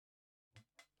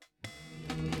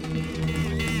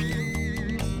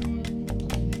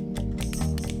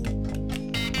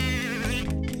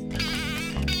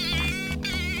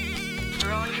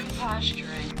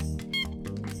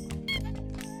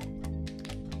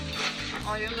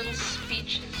All your little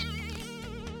speeches.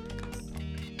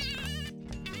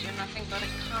 You're nothing but a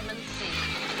common thief.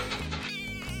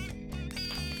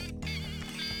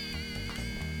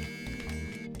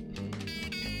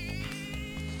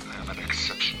 I am an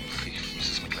exceptional thief,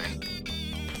 Mrs. McLean.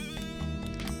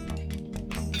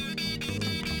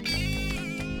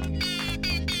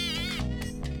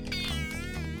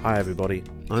 Hi everybody,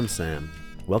 I'm Sam.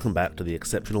 Welcome back to the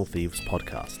Exceptional Thieves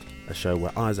podcast, a show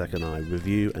where Isaac and I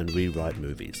review and rewrite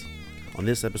movies. On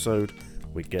this episode,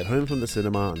 we get home from the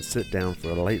cinema and sit down for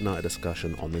a late night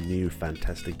discussion on the new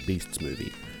Fantastic Beasts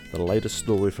movie, the latest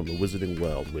story from the Wizarding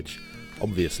World, which,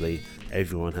 obviously,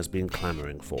 everyone has been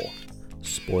clamouring for.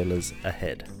 Spoilers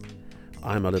ahead.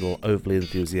 I'm a little overly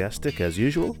enthusiastic as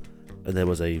usual, and there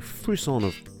was a frisson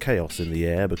of chaos in the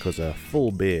air because a full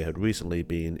beer had recently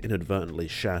been inadvertently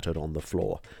shattered on the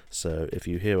floor. So if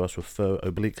you hear us refer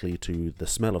obliquely to the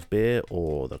smell of beer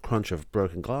or the crunch of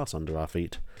broken glass under our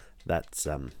feet, that's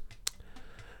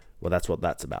that's what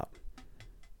that's about.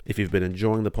 If you've been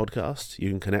enjoying the podcast, you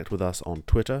can connect with us on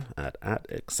Twitter at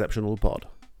 @ExceptionalPod.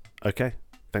 Okay,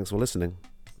 thanks for listening.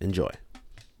 Enjoy.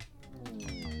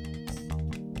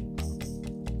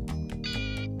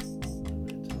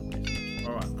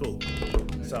 Cool.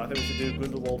 So I think we should do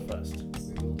Grindelwald first.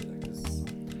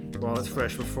 Well, it's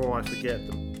fresh before I forget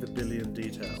the billion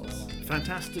details.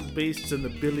 Fantastic Beasts and the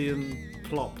billion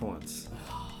plot points.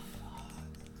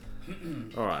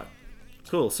 Alright.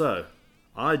 Cool, so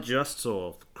I just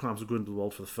saw Crimes of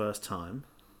Grindelwald for the first time.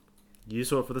 You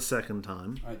saw it for the second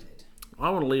time. I did.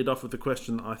 I want to lead off with the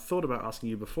question I thought about asking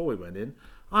you before we went in.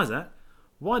 Isaac,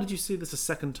 why did you see this a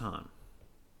second time?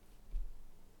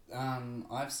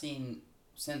 I've seen...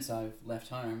 Since I've left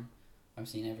home, I've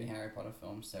seen every Harry Potter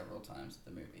film several times at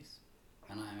the movies.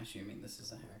 And I'm assuming this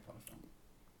is a Harry Potter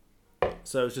film.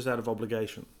 So it's just out of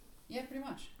obligation? Yeah, pretty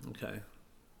much. Okay.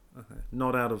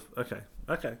 Not out of... Okay.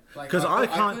 Like, Because I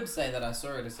can't... I could say that I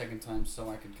saw it a second time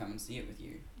so I could come and see it with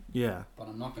you. Yeah. But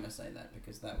I'm not going to say that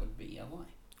because that would be a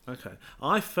lie. Okay.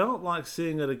 I felt like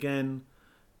seeing it again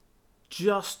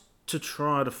just to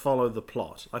try to follow the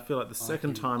plot. I feel like the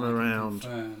second time around...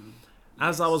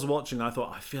 As I was watching, I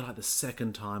thought, I feel like the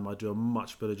second time I do a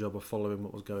much better job of following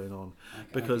what was going on.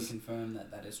 Because I can confirm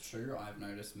that is true. I've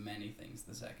noticed many things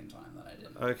the second time that I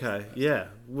didn't. Okay, yeah.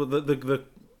 Well,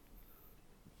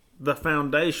 the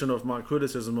foundation of my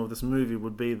criticism of this movie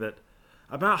would be that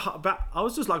I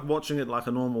was just like watching it like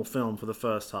a normal film for the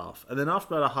first half, and then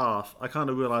after about a half, I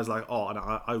kind of realized like, and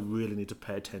I really need to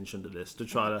pay attention to this to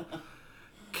try to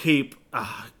keep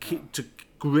to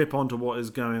grip onto what is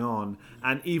going on,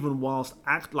 and even whilst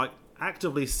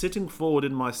actively sitting forward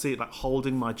in my seat, like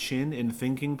holding my chin in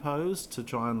thinking pose to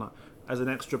try and as an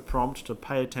extra prompt to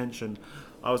pay attention,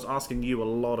 I was asking you a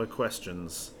lot of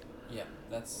questions. Yeah,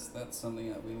 that's something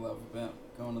that we love about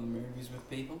going to the movies with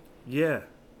people. Yeah,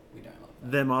 we don't love that.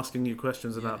 Them asking you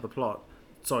questions about the plot.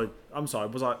 I'm sorry.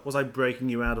 Was I breaking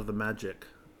you out of the magic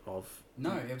of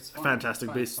No, it was fine.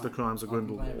 Fantastic Beasts: The Crimes of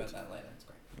Grindelwald? I'll complain about that later. It's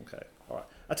great. Okay, all right.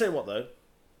 I tell you what though.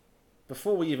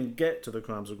 Before we even get to the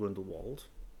Crimes of Grindelwald,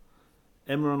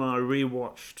 Emma and I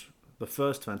rewatched the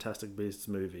first Fantastic Beasts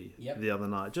movie the other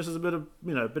night, just as a bit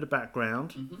of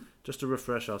background, just to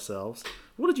refresh ourselves.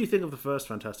 What did you think of the first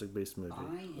Fantastic Beasts movie?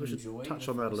 We should touch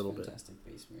on that a little bit. Fantastic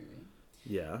Beasts movie.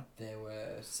 Yeah. There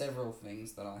were several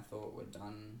things that I thought were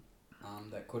done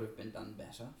that could have been done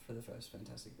better for the first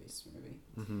Fantastic Beasts movie.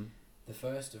 Mm-hmm. The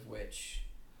first of which,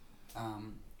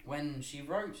 when she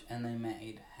wrote and they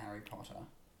made Harry Potter,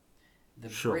 the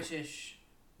British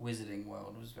Wizarding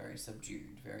World was very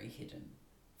subdued, very hidden,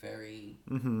 very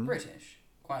British,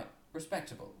 quite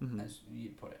respectable, as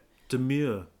you'd put it.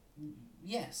 Demure.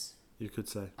 Yes. You could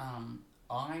say.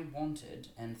 I wanted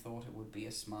and thought it would be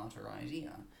a smarter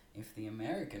idea if the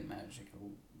American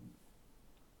magical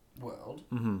world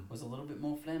was a little bit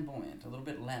more flamboyant, a little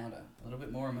bit louder, a little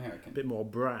bit more American. A bit more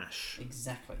brash.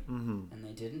 Exactly. And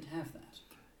they didn't have that.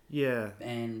 Yeah.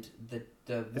 And the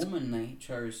woman they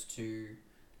chose to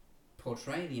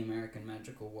portray the American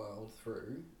magical world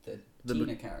through, the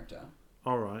Tina character,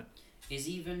 all right, is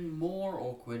even more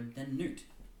awkward than Newt.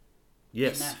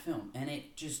 Yes. In that film. And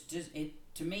it just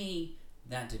to me,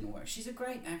 that didn't work. She's a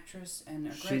great actress and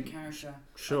a great character.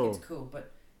 Sure. Like, it's cool,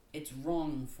 but it's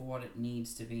wrong for what it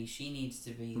needs to be. She needs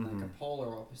to be like a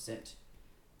polar opposite,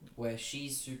 where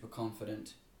she's super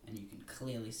confident, and you can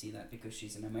clearly see that because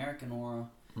she's an American aura.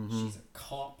 She's a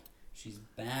cop. She's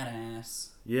badass.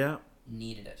 Yeah.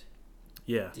 Needed it.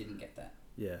 Yeah. Didn't get that.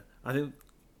 Yeah. I think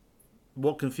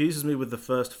what confuses me with the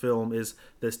first film is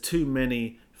there's too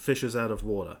many fishes out of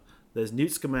water. There's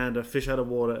Newt Scamander, fish out of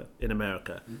water in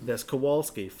America. There's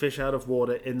Kowalski, fish out of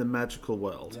water in the magical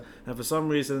world. Yep. And for some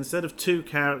reason, instead of 2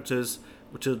 characters,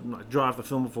 which are, like, drive the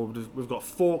film forward, we've got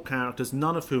 4 characters,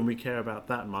 none of whom we care about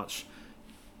that much,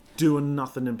 doing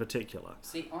nothing in particular.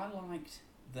 See, I liked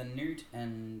the Newt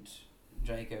and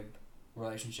Jacob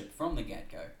relationship from the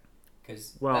get-go.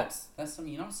 Because that's something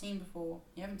you've not seen before.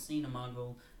 You haven't seen a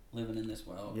Muggle living in this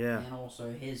world. Yeah. And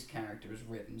also, his character is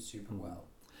written super well.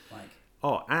 Like...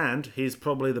 Oh, and he's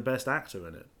probably the best actor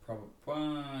in it.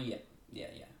 Probably, yeah.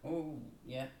 Oh,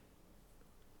 yeah.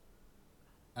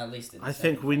 At least in the I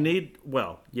think we need...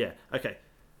 Well, yeah, okay.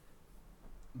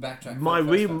 Backtrack. My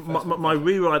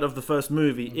rewrite of the first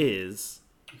movie is...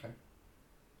 Okay.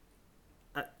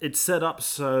 It's set up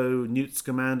so Newt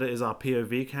Scamander is our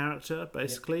POV character,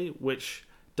 basically, which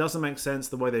doesn't make sense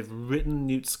the way they've written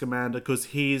Newt Scamander, because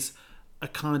he's a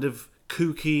kind of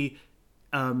kooky...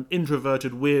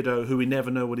 introverted weirdo who we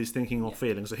never know what he's thinking or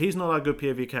feeling. So he's not our good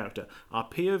POV character. Our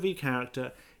POV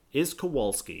character is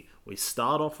Kowalski. We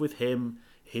start off with him.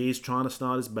 He's trying to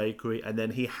start his bakery, and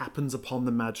then he happens upon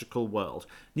the magical world.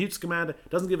 Newt Scamander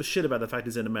doesn't give a shit about the fact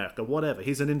he's in America. Whatever.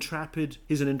 He's an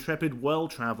intrepid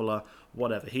world traveler.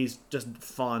 Whatever. He's just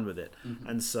fine with it.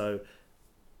 And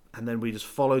then we just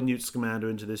follow Newt Scamander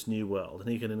into this new world, and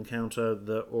he can encounter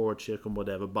the Aura chick and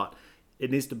whatever. But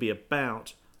it needs to be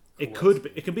about... It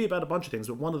can be about a bunch of things,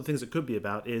 but one of the things it could be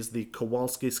about is the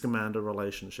Kowalski-Scamander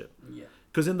relationship. Yeah.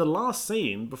 Because in the last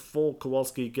scene, before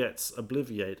Kowalski gets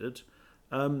obliviated,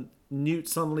 Newt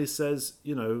suddenly says,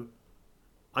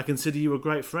 I consider you a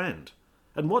great friend.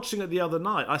 And watching it the other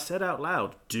night, I said out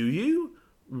loud, do you?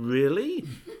 Really?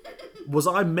 Was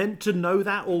I meant to know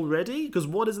that already? Because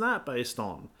what is that based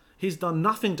on? He's done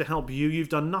nothing to help you. You've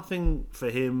done nothing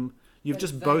for him. You've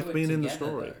just both been in the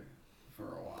story. Though, for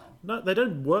a while. No, they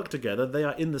don't work together. They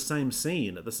are in the same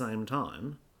scene at the same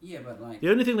time. Yeah, but like... The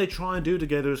only thing they try and do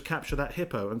together is capture that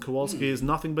hippo, and Kowalski is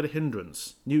nothing but a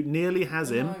hindrance. Newt nearly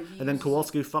has him, and then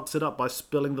Kowalski fucks it up by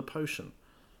spilling the potion.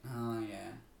 Oh,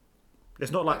 yeah.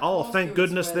 It's not like, Kowalski thank would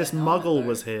goodness wear this the helmet, muggle though.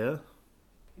 was here.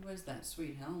 He wears that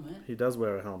sweet helmet. He does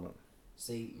wear a helmet.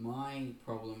 See, my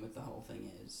problem with the whole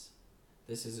thing is...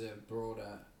 This is a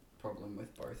broader problem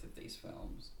with both of these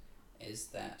films. Is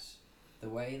that the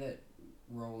way that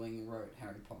Rowling wrote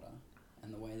Harry Potter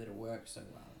and the way that it works so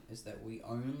well is that we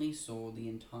only saw the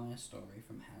entire story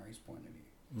from Harry's point of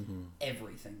view.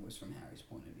 Everything was from Harry's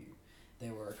point of view.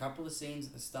 There were a couple of scenes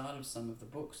at the start of some of the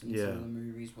books and some of the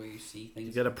movies where you see things...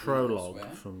 You get a prologue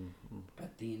elsewhere, from...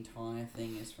 But the entire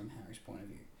thing is from Harry's point of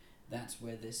view. That's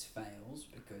where this fails,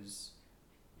 because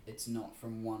it's not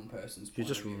from one person's point You're of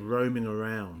just view. roaming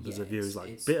around as a viewer. It's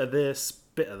like, bit of this,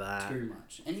 bit of that. Too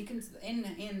much. And you can...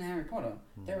 In Harry Potter,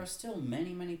 there are still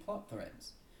many, many plot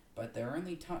threads. But they're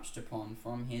only touched upon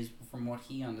from what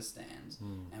he understands,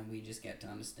 and we just get to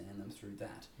understand them through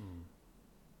that.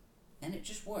 And it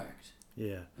just worked.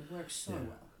 Yeah. It works so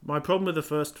well. My problem with the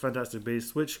first Fantastic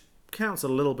Beasts, which counts a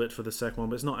little bit for the second one,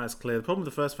 but it's not as clear. The problem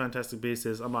with the first Fantastic Beasts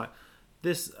is, I'm like,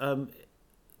 this,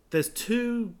 there's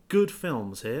 2 good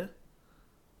films here.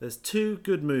 There's 2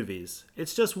 good movies.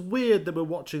 It's just weird that we're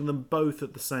watching them both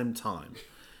at the same time.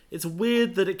 It's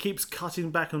weird that it keeps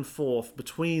cutting back and forth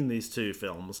between these 2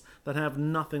 films that have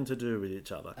nothing to do with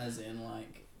each other. As in,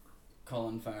 like,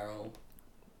 Colin Farrell.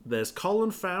 There's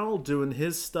Colin Farrell doing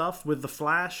his stuff with The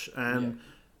Flash, and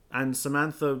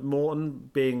Samantha Morton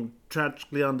being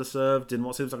tragically underserved in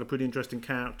what seems like a pretty interesting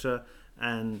character,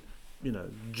 and,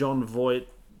 John Voight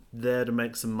there to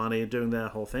make some money doing their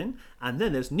whole thing. And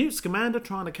then there's Newt Scamander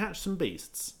trying to catch some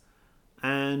beasts.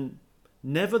 And...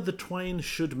 never the twain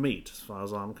should meet, as far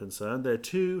as I'm concerned. They're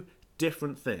 2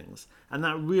 different things. And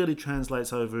that really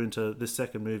translates over into this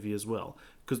second movie as well.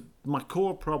 Because my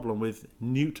core problem with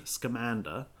Newt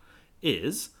Scamander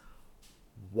is,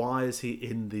 why is he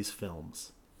in these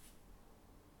films?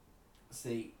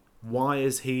 See... Why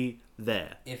is he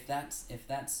there? If that's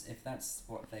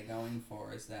what they're going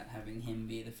for, is that having him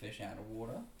be the fish out of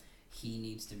water, he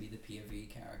needs to be the POV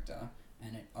character,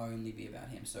 and it only be about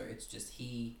him. So it's just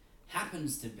he...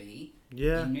 happens to be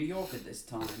in New York at this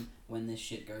time when this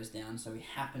shit goes down, so he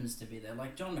happens to be there.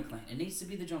 Like John McClane. It needs to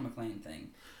be the John McClane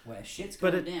thing, where shit's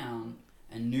going down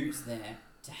and Newt's there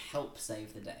to help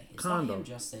save the day. It's not him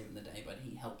just saving the day, but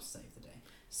he helps save the day.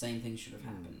 Same thing should have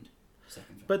happened.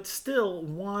 Second film. But still,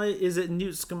 why is it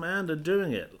Newt Scamander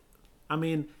doing it? I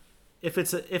mean, if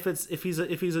he's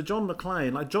a John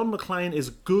McClane, like John McClane is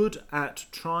good at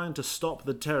trying to stop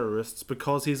the terrorists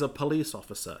because he's a police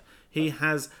officer. He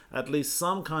has at least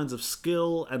some kinds of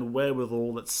skill and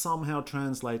wherewithal that somehow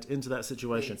translate into that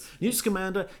situation. Newt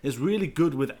Scamander is really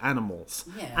good with animals.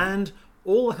 Yeah. And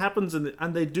all that happens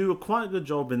and they do a quite good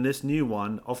job in this new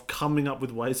one of coming up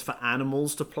with ways for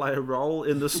animals to play a role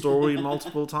in the story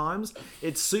multiple times.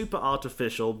 It's super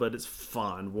artificial, but it's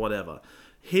fine, whatever.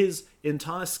 His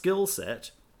entire skill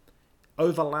set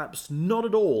overlaps not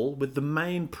at all with the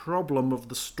main problem of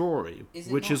the story,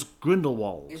 which is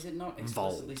Grindelwald. Is it not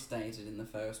explicitly stated in the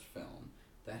first film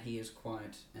that he is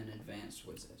quite an advanced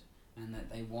wizard and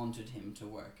that they wanted him to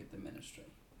work at the ministry?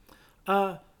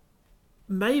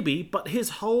 Maybe, but his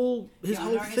whole thing. His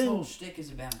whole shtick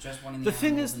is about just wanting the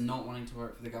animals and not wanting to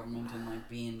work for the government and like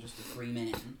being just a free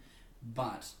man.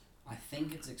 But I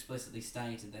think it's explicitly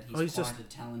stated that he's quite a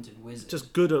talented wizard.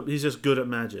 He's just good at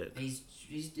magic.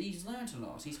 He's learnt a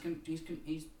lot. He's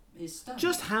studied.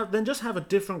 Just have a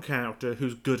different character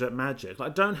who's good at magic.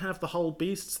 Like, don't have the whole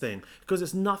beasts thing, because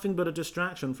it's nothing but a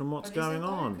distraction from what's going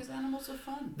on. Because animals are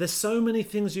fun. There's so many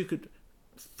things you could.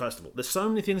 First of all, there's so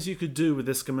many things you could do with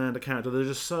this Scamander character that are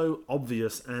just so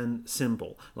obvious and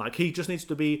simple. Like, he just needs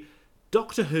to be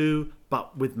Doctor Who,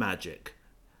 but with magic.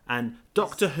 And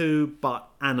Doctor Who, but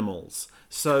animals.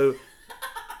 So,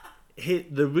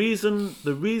 the reason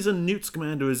Newt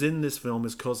Scamander is in this film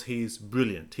is because he's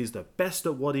brilliant. He's the best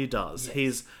at what he does. Yes.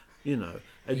 He's,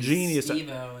 a genius.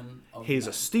 Steve Owen. He's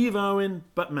a Steve Owen,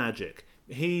 but magic.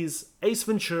 He's Ace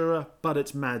Ventura, but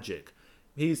it's magic.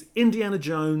 He's Indiana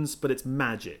Jones, but it's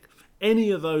magic.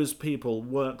 Any of those people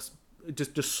works.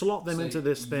 Just slot them into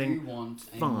this thing. You want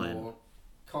a more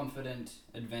confident,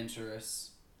 adventurous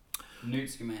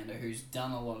Newt Scamander who's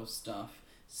done a lot of stuff,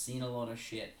 seen a lot of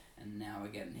shit, and now we're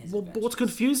getting his adventures. But what's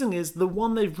confusing is the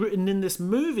one they've written in this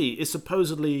movie is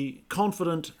supposedly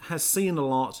confident, has seen a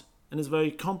lot, and is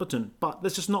very competent. But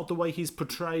that's just not the way he's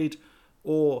portrayed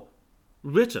or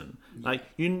written. Yeah. Like,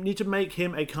 you need to make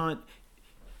him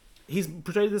he's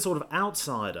portrayed this sort of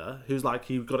outsider who's like,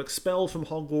 he got expelled from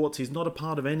Hogwarts, he's not a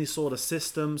part of any sort of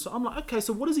system. So I'm like, okay,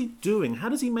 so what is he doing? How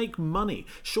does he make money?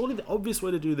 Surely the obvious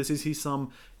way to do this is he's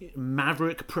some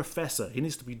maverick professor. He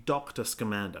needs to be Dr.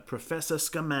 Scamander, Professor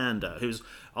Scamander, who's,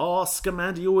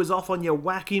 Scamander, you're always off on your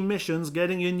wacky missions,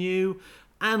 getting your new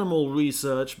animal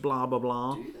research, blah, blah,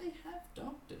 blah. Do they have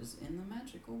doctors in the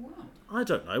magical world? I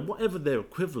don't know, whatever their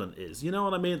equivalent is. You know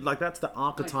what I mean? Like, that's the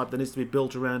archetype that needs to be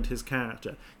built around his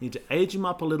character. You need to age him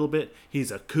up a little bit.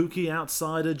 He's a kooky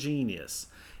outsider genius.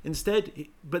 Instead,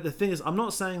 but the thing is, I'm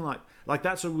not saying like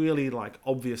that's a really like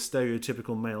obvious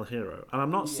stereotypical male hero. And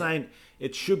I'm not saying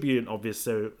it should be an obvious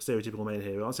stereotypical male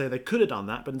hero. I'll say they could have done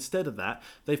that, but instead of that,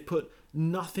 they've put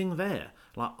nothing there.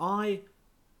 Like,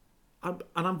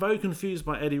 I'm very confused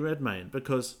by Eddie Redmayne,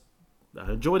 because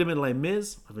I enjoyed him in Les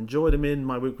Mis. I've enjoyed him in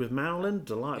My Week with Marilyn.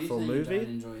 Delightful movie. You don't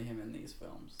enjoy him in these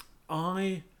films.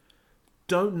 I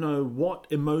don't know what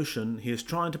emotion he is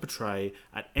trying to portray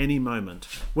at any moment.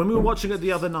 When we were watching it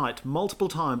the other night, multiple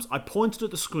times, I pointed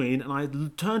at the screen and I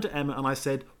turned to Emma and I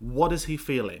said, what is he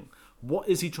feeling? What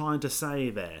is he trying to say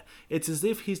there? It's as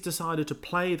if he's decided to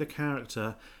play the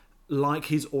character like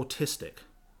he's autistic.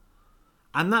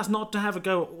 And that's not to have a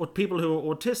go at people who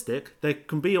are autistic. There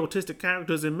can be autistic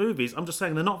characters in movies. I'm just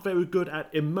saying they're not very good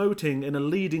at emoting in a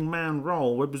leading man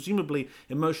role where presumably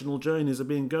emotional journeys are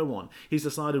being go on. He's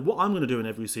decided what I'm going to do in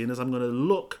every scene is I'm going to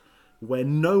look where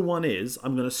no one is.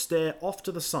 I'm going to stare off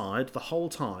to the side the whole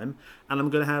time, and I'm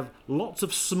going to have lots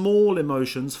of small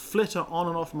emotions flitter on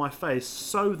and off my face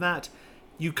so that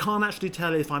you can't actually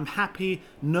tell if I'm happy,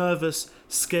 nervous,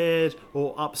 scared,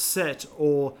 or upset,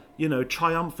 or,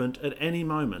 triumphant at any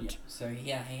moment. Yeah. So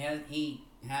he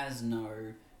has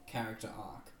no character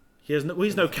arc. He's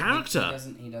no character.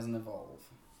 He doesn't evolve.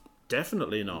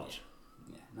 Definitely not.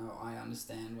 Yeah. No, I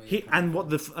understand where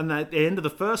and at the end of the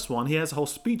first one, he has a whole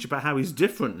speech about how he's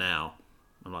different now.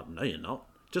 I'm like, no, you're not.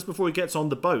 Just before he gets on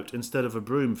the boat instead of a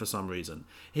broom for some reason,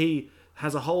 he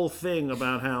has a whole thing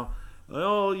about how,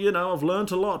 I've learnt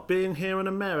a lot being here in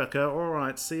America. All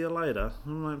right, see you later.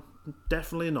 I'm like,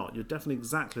 definitely not. You're definitely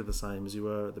exactly the same as you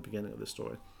were at the beginning of this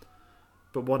story.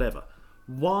 But whatever.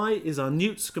 Why is our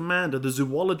Newt Scamander, the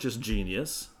zoologist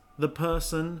genius, the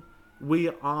person we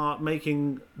are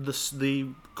making the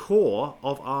core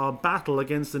of our battle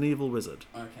against an evil wizard?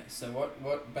 Okay, so what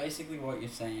you're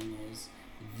saying is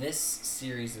this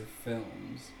series of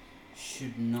films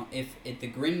should not, if the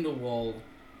Grindelwald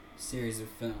series of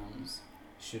films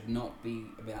should not be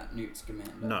about Newt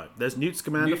Scamander. No, there's Newt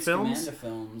Scamander films. Scamander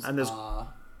films and there's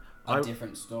are a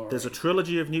different story. There's a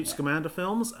trilogy of Newt Scamander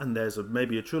films, and there's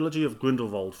maybe a trilogy of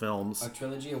Grindelwald films. A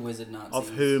trilogy of wizard Nazis. Of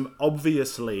whom,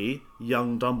 obviously,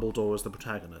 young Dumbledore is the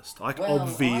protagonist.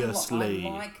 Obviously. I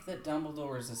like that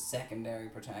Dumbledore is a secondary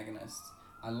protagonist.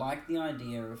 I like the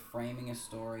idea of framing a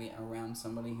story around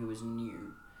somebody who is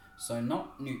new. So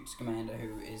not Newt Scamander,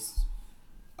 who is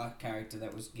a character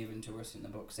that was given to us in the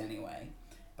books anyway,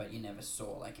 but you never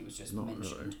saw, like it was just Not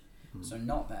mentioned. really. So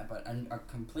not that, but a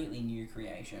completely new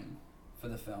creation for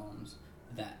the films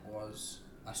that was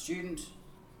a student,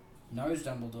 knows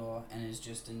Dumbledore, and is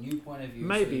just a new point of view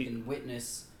so you can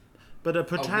witness but a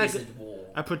wizard war.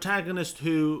 A protagonist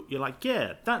who you're like,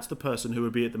 yeah, that's the person who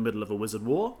would be at the middle of a wizard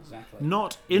war. Exactly.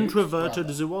 Not Newt's introverted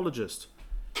brother. zoologist.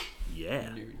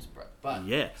 Yeah. Newt's but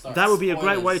Yeah. sorry, That would be a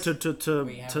great way spoilers. to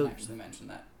We haven't actually mentioned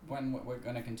that. When we're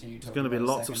going to continue talking gonna be about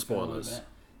the lots of second film in a spoilers. bit.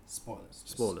 Spoilers.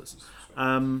 Spoilers. Just-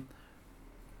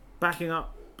 Backing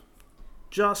up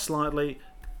just slightly.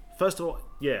 First of all,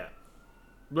 yeah.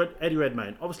 Eddie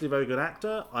Redmayne, obviously a very good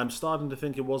actor. I'm starting to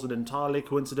think it wasn't entirely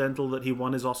coincidental that he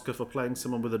won his Oscar for playing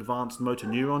someone with advanced motor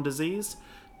neuron disease,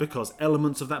 because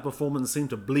elements of that performance seem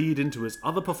to bleed into his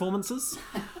other performances.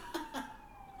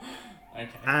 Okay.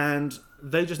 And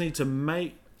they just need to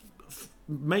make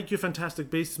your Fantastic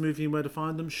Beasts movie and Where to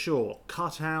Find Them. Sure,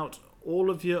 cut out all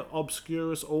of your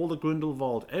obscurus, all the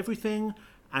Grindelwald, everything,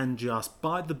 and just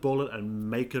bite the bullet and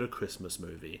make it a Christmas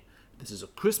movie. This is a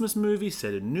Christmas movie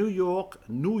set in New York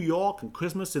and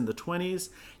Christmas in the 20s.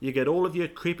 You get all of you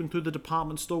creeping through the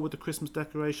department store with the Christmas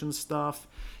decorations stuff.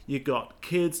 You got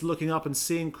kids looking up and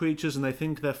seeing creatures and they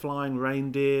think they're flying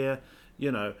reindeer.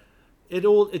 You know,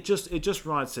 it just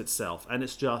writes itself, and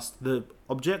it's just the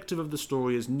objective of the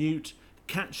story is Newt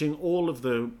catching all of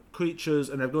the creatures,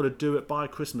 and they've got to do it by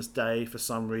Christmas Day for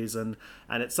some reason.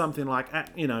 And it's something like,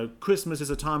 you know, Christmas is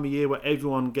a time of year where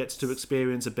everyone gets to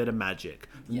experience a bit of magic.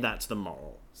 Yeah. That's the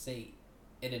moral. See,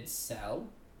 it'd sell,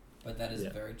 but that is a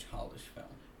very childish film.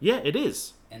 Yeah, it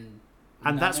is. And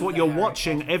that's none what of you're the Harry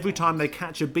watching Potter every time they films-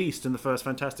 catch a beast in the first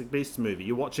Fantastic Beasts movie.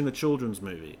 You're watching a children's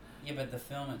movie. Yeah, but the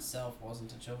film itself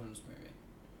wasn't a children's movie.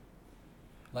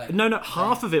 Like No,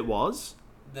 half of it was.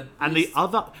 And the beast-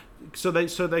 other, so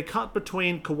they cut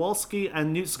between Kowalski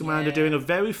and Newt Scamander Yeah. doing a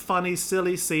very funny,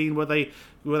 silly scene where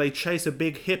they chase a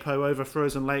big hippo over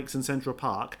frozen lakes in Central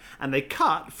Park, and they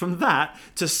cut from that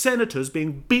to senators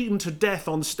being beaten to death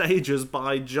on stages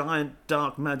by giant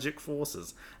dark magic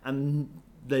forces, and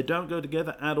they don't go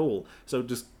together at all. So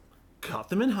just cut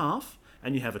them in half.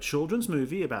 And you have a children's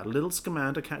movie about little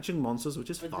Scamander catching monsters,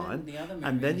 which is But then fine. the other And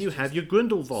movie then is you just have your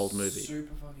Grindelwald movie.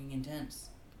 super fucking intense.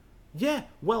 Yeah,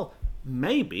 well,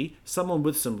 maybe someone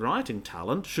with some writing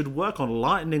talent should work on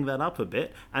lightening that up a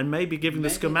bit and maybe giving the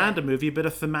Maybe Scamander they- movie a bit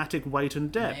of thematic weight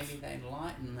and depth. Maybe they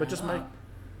lighten But that just up make-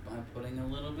 by putting a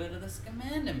little bit of the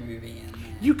Scamander movie in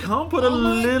there. You can't put a Oh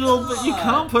my little bit. You God!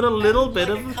 can't put a little And bit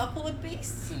like a of. couple of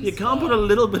beasts. And You can't stuff. put a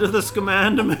little bit of the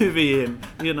Scamander movie in.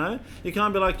 You know, you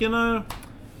can't be like, you know,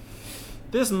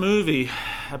 this movie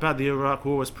about the Iraq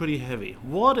War was pretty heavy.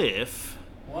 What if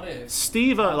What if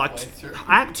Steve, like halfway through-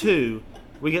 Act 2,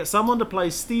 we get someone to play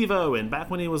Steve Irwin back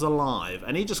when he was alive,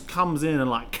 and he just comes in and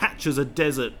like catches a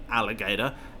desert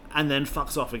alligator and then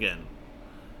fucks off again.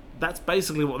 That's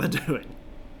basically what they're doing.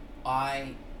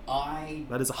 I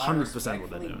That is I 100% what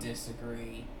they're respectfully doing.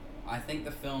 disagree. I think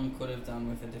the film could have done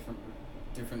with a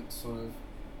different sort of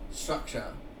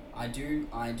structure. I do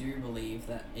believe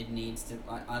that it needs to.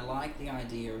 I like the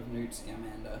idea of Newt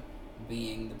Scamander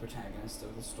being the protagonist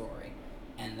of the story,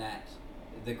 and that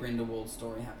the Grindelwald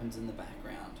story happens in the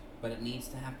background. But it needs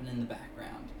to happen in the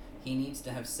background. He needs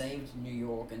to have saved New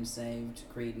York and saved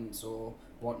Credence or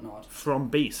whatnot From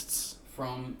beasts.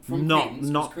 from Not- Credence.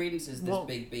 not- Because Credence is this well-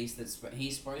 big beast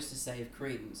he's supposed to save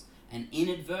Credence, and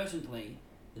inadvertently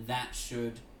that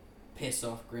should piss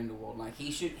off Grindelwald. Like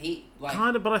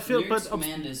Kind of, but I feel- Newt but-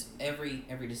 Scamander's every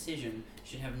decision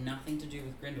should have nothing to do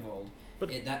with Grindelwald.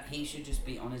 But- That he should just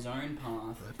be on his own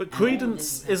path. But and all of Credence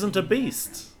this is isn't a happening in the beast.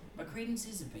 background. But Credence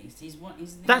is a beast. He's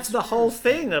That's the whole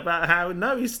experience. thing about how,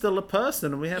 no, he's still a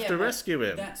person and we have Yeah, to but rescue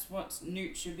him. That's what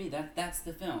Newt should be. That's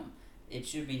the film. It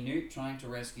should be Newt trying to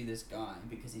rescue this guy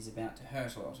because he's about to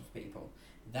hurt a lot of people.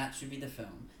 That should be the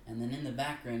film. And then in the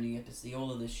background you get to see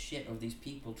all of this shit of these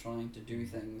people trying to do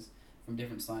things from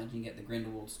different sides. You get the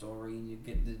Grindelwald story and you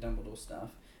get the Dumbledore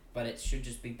stuff. But it should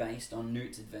just be based on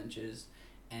Newt's adventures,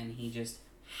 and he just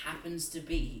happens to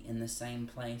be in the same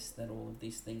place that all of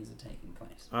these things are taking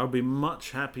place. I would be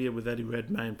much happier with Eddie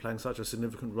Redmayne playing such a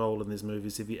significant role in these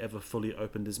movies if he ever fully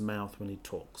opened his mouth when he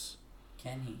talks.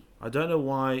 Can he? I don't know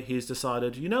why he's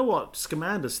decided, you know what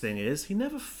Scamander's thing is? He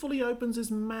never fully opens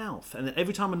his mouth. And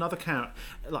every time another character...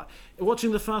 Like,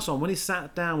 watching the first one, when he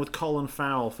sat down with Colin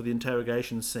Farrell for the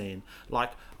interrogation scene,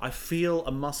 like, I feel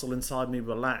a muscle inside me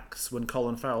relax when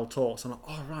Colin Farrell talks. I'm like,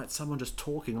 oh, right, someone just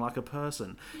talking like a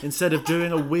person. Instead of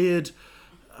doing a weird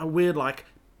like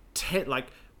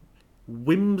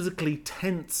whimsically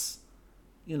tense,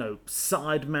 you know,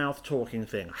 side mouth talking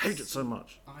thing. I hate it so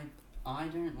much. I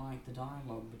don't like the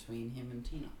dialogue between him and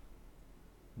Tina.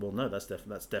 Well, no, that's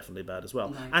definitely bad as well.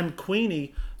 No. And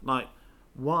Queenie, like,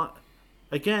 what?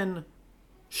 Again,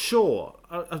 sure.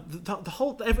 The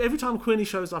whole every time Queenie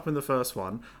shows up in the first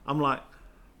one, I'm like,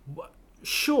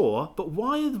 sure, but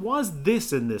why is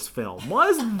this in this film? Why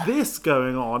is this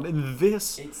going on in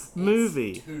this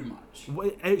movie? It's too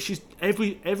much. She's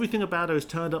everything about her is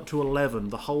turned up to 11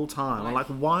 the whole time. I'm like,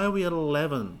 why are we at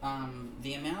 11?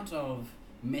 The amount of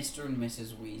Mr. and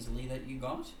Mrs. Weasley that you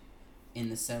got in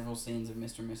the several scenes of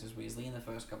Mr. and Mrs. Weasley in the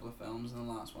first couple of films and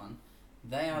the last one,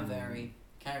 they are very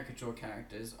caricature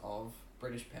characters of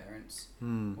British parents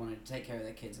wanting to take care of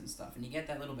their kids and stuff, and you get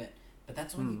that little bit, but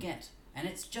that's all you get, and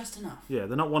it's just enough. Yeah,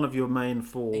 they're not one of your main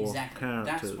four characters.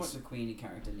 That's what the Queenie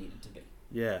character needed to be.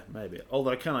 Yeah, maybe.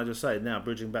 Although, can I just say, now,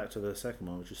 bridging back to the second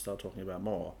one, which we start talking about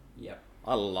more, Yep.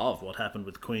 I love what happened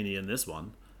with Queenie in this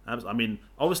one. I mean,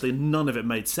 obviously none of it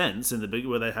made sense in the big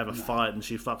where they have a fight and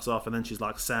she fucks off and then she's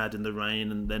like sad in the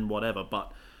rain and then whatever.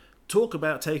 But talk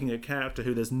about taking a character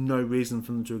who there's no reason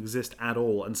for them to exist at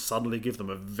all and suddenly give them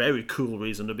a very cool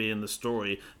reason to be in the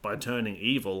story by turning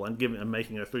evil and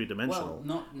making her three-dimensional. Well,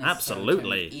 not necessarily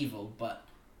absolutely evil, but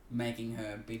making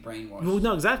her be brainwashed. Well,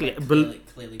 no, exactly.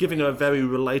 Like clearly giving her a brainwashed. very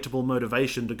relatable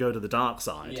motivation to go to the dark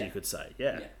side, you could say.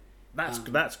 Yeah.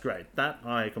 That's great. That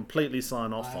I completely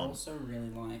sign off on. I also really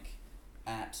like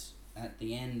at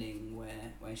the ending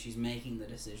where she's making the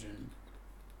decision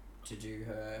to do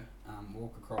her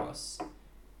walk across,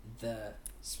 the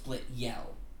split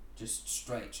yell, just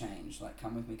straight change, like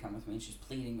come with me, and she's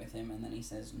pleading with him, and then he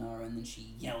says no, and then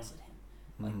she yells at him.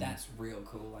 Like that's real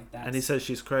cool. Like that. And he says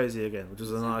she's crazy again, which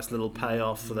is a nice little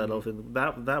payoff for that little thing.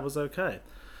 That was okay.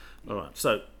 All right,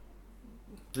 so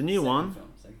the new one.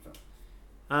 Second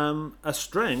film. A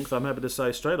strength, I'm happy to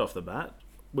say straight off the bat,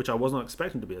 which I wasn't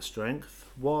expecting to be a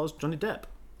strength, was Johnny Depp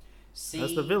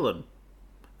as the villain.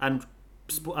 And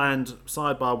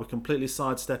sidebar, we're completely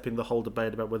sidestepping the whole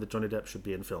debate about whether Johnny Depp should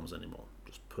be in films anymore.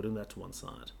 Just putting that to one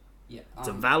side. Yeah, it's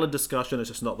a valid discussion, it's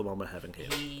just not the one we're having here.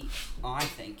 I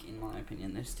think, in my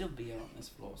opinion, there's still beer on this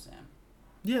floor, Sam.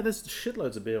 Yeah, there's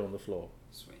shitloads of beer on the floor.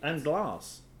 Sweet. And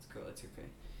glass. It's cool, it's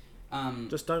okay.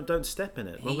 Just don't step in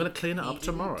it. We're going to clean it up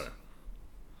tomorrow.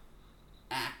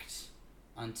 Act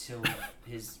until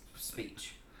his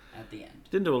speech at the end.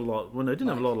 Didn't do a lot. Well, no, didn't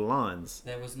have a lot of lines.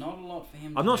 There was not a lot for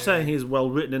him. I'm not saying he's well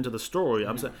written into the story.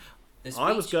 I'm saying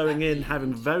I was going in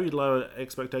having very low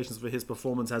expectations for his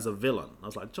performance as a villain. I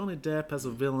was like, Johnny Depp as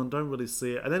a villain, don't really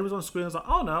see it. And then he was on screen. I was like,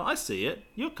 oh no, I see it.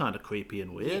 You're kind of creepy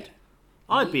and weird. Yeah.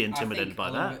 I'd be intimidated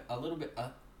by that. A little bit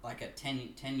like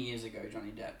 10 years ago,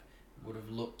 Johnny Depp would have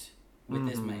looked with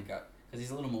this makeup because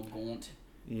he's a little more gaunt.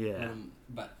 Yeah.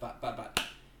 But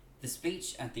the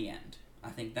speech at the end, I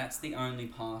think that's the only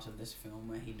part of this film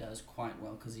where he does quite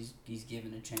well because he's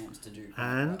given a chance to do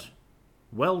quite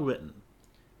well written.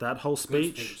 That whole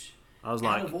speech, I was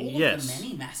like, of all yes. Of the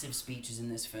many massive speeches in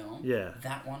this film,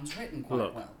 that one's written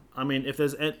quite well. I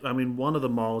mean, one of the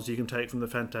morals you can take from the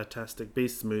Fantastic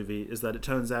Beasts movie is that it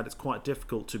turns out it's quite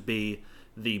difficult to be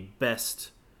the best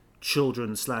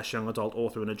children/young adult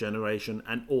author in a generation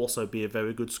and also be a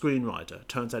very good screenwriter.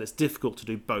 Turns out it's difficult to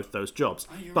do both those jobs.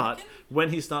 But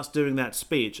when he starts doing that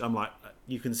speech, I'm like,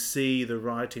 you can see the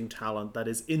writing talent that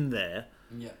is in there.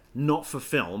 Yeah. Not for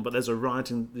film, but there's a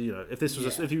writing. You know, if this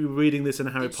was if you were reading this in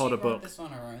a Harry Potter book, this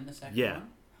on her own, the second one? one?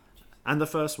 And the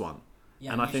first one.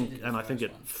 Yeah, and I think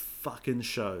it fucking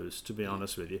shows, to be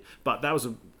honest with you. But that was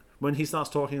when he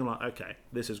starts talking, I'm like, okay,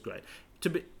 this is great.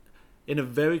 To be in a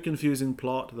very confusing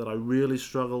plot that I really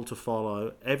struggled to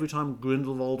follow. Every time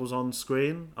Grindelwald was on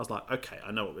screen, I was like, okay,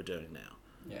 I know what we're doing now.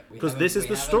 Yeah, because this is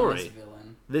the story.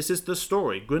 This is the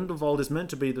story. Grindelwald is meant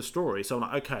to be the story. So I'm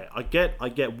like, okay, I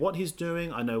get what he's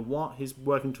doing. I know what he's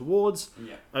working towards.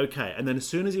 Yeah. Okay, and then as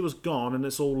soon as he was gone and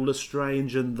it's all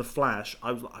Lestrange and the Flash, I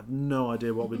have no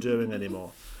idea what we're doing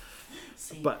anymore.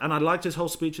 And I liked his whole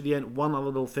speech at the end. One other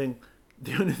little thing.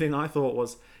 The only thing I thought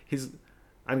was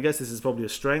and I guess this is probably a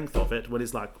strength of it, when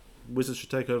he's like, wizards should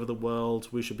take over the world,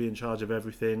 we should be in charge of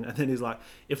everything. And then he's like,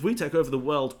 if we take over the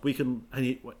world, we can...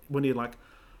 And when he like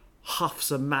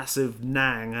huffs a massive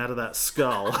nang out of that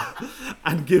skull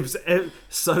and gives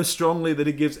so strongly that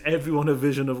he gives everyone a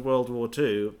vision of World War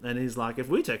II. And he's like, if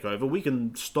we take over, we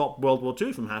can stop World War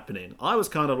II from happening. I was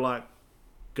kind of like,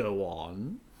 go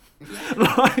on.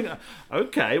 Like,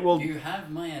 okay, well, you have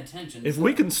my attention. If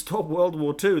we can stop World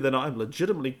War II, then I'm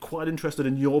legitimately quite interested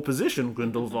in your position,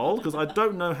 Grindelwald, because I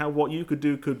don't know how what you could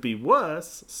do could be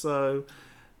worse. So,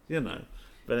 you know.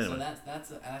 But anyway,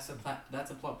 so that's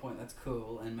a plot point that's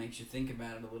cool and makes you think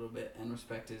about it a little bit and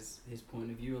respect his point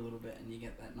of view a little bit, and you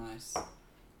get that nice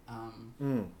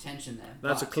tension there.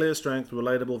 That's a But- clear strength,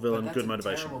 relatable villain, but good that's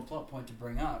motivation. a terrible plot point to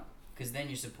bring up, because then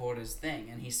you support his thing,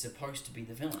 and he's supposed to be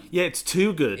the villain. Yeah, it's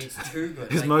too good. It's too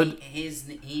good. His Like, mode- he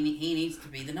needs to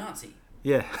be the Nazi.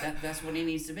 Yeah. That's what he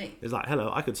needs to be. It's like,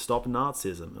 hello, I could stop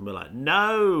Nazism. And we're like,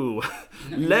 no!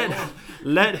 No.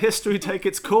 let history take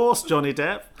its course, Johnny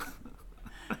Depp.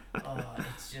 Oh,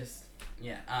 it's just...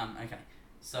 Yeah, okay.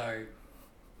 So,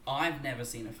 I've never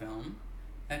seen a film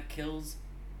that kills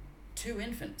 2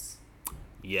 infants.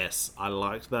 Yes, I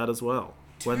liked that as well.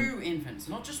 Two infants,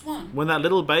 not just one. When that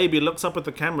little baby looks up at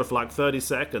the camera for like 30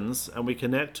 seconds and we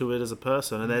connect to it as a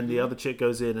person, and then the other chick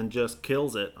goes in and just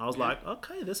kills it, I was like,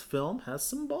 okay, this film has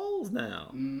some balls now.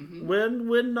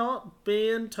 We're not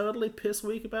being totally piss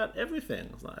weak about everything.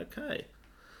 It's like, okay.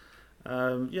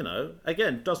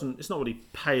 Again, it's not really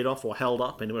paid off or held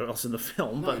up anywhere else in the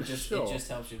film, No, but it just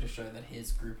helps you to show that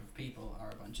his group of people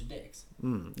are a bunch of dicks.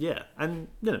 Yeah, and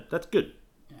that's good.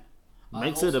 Yeah.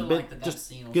 Makes I it a also bit, like that just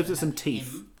scene also gives it some had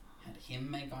teeth. Had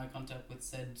him make eye contact with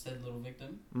said little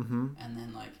victim, and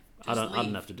then like I just don't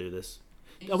leave. have to do this.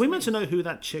 He Are we just meant to leaves. know who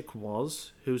that chick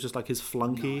was? Who was just like his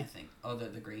flunky? No, I think. Oh, the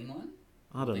green one.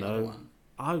 I don't The other know. one?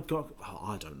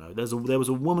 I don't know. There was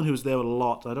a woman who was there a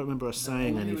lot. I don't remember her The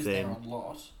saying woman who was there anything. a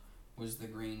lot was the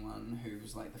green one, who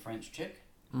was like the French chick.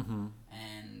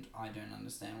 And I don't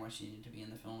understand why she needed to be in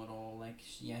the film at all. Like,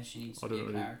 she needs to be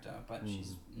a character, but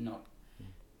she's not.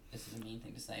 This is a mean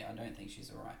thing to say. I don't think she's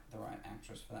the right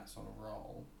actress for that sort of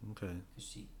role. Okay.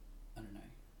 Because I don't know.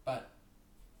 But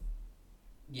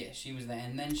yeah, she was there,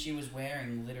 and then she was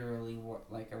wearing literally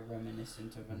like a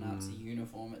reminiscent of a Nazi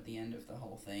uniform at the end of the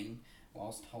whole thing,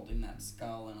 whilst holding that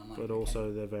skull. And I'm like, But okay.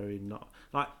 also they're very not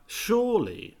like.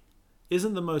 Surely,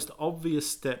 isn't the most obvious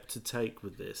step to take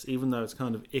with this, even though it's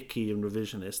kind of icky and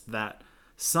revisionist, that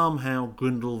somehow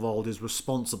Grindelwald is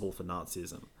responsible for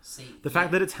Nazism? The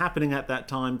fact that it's happening at that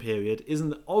time period isn't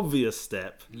the obvious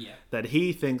step that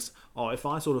he thinks, if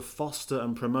I sort of foster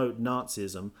and promote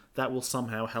Nazism, that will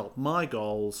somehow help my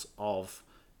goals of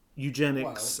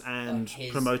eugenics and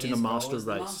promoting a master race.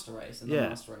 The master race, and the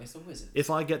master race of wizards. If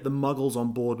I get the muggles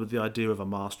on board with the idea of a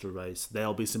master race,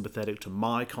 they'll be sympathetic to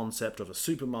my concept of a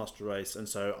super master race, and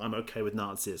so I'm okay with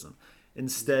Nazism.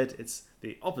 Instead, it's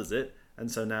the opposite. And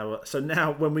so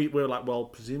now when we're like, well,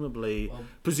 presumably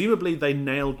they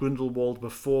nailed Grindelwald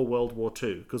before World War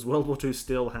II, because World War II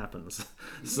still happens.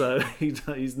 So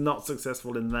he's not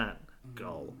successful in that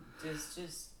goal.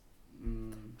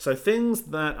 So things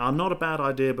that are not a bad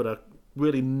idea but are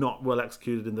really not well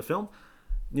executed in the film.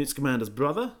 Newt Scamander's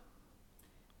brother.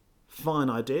 Fine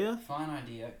idea.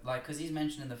 Like, because he's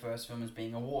mentioned in the first film as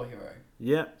being a war hero.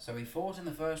 Yeah. So he fought in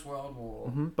the First World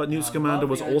War. But Newt Scamander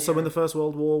was also in the First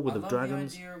World War with the dragons. I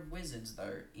love the idea of wizards,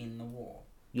 though, in the war.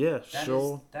 Yeah,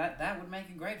 sure. That would make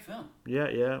a great film.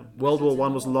 Yeah. World War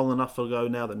One was long enough ago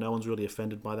now that no one's really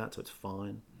offended by that, so it's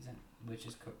fine. Exactly. Which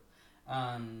is cool.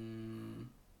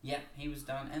 Yeah, he was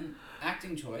done. And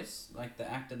acting choice, like the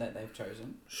actor that they've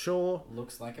chosen, sure,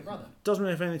 looks like a brother. Doesn't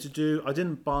really have anything to do. I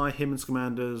didn't buy him and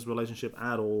Scamander's relationship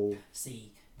at all.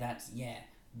 See, I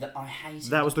hate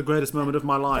that was the greatest moment of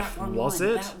my life, was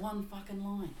it? That one fucking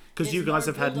line. Because you guys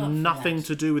have had nothing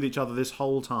to do with each other this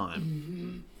whole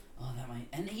time. Oh, that way.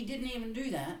 And he didn't even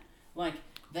do that. Like,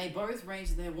 they both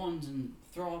raise their wands and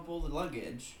throw up all the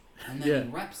luggage, and then he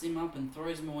wraps him up and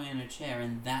throws him away in a chair,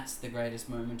 and that's the greatest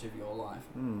moment of your life.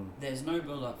 There's no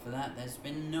build-up for that. There's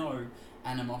been no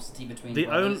animosity between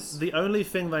brothers. The only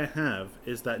thing they have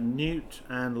is that Newt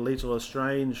and Leta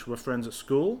Lestrange were friends at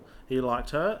school. He liked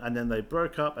her, and then they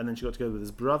broke up, and then she got together with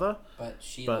his brother. But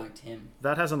she liked him.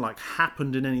 That hasn't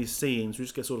happened in any scenes. We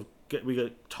just we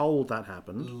get told that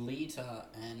happened. Leta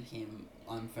and him,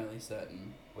 I'm fairly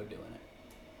certain, were doing it.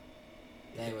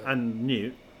 They were. And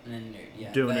Newt. And then Newt,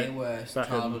 yeah. Doing they it were back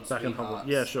childhood in sweethearts.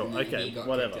 Yeah, sure. And then Okay, he got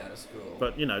whatever. kicked out of school.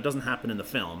 But it doesn't happen in the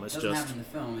film. It's doesn't happen in the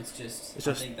film. It's just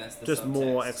I think that's the just subtext.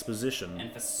 more exposition.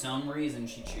 And for some reason,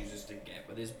 she chooses to get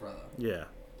with his brother. Yeah.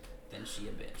 Then she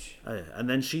a bitch. Oh, yeah. And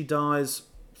then she dies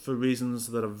for reasons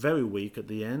that are very weak at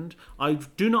the end. I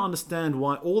do not understand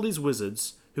why all these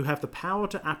wizards who have the power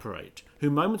to apparate, who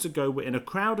moments ago were in a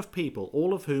crowd of people,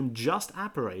 all of whom just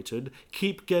apparated,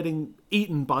 keep getting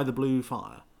eaten by the blue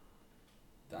fire.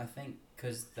 I think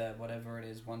because whatever it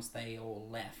is, once they all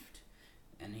left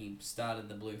and he started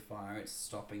the blue fire, it's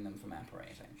stopping them from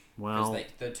apparating. Well,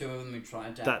 because the two of them who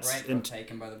tried to apparate got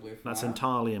taken by the blue fire. That's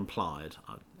entirely implied.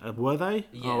 Were they?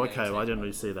 Yeah, oh, okay. Well, I didn't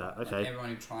really see that. Okay. Like everyone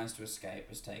who tries to escape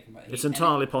is taken by. It's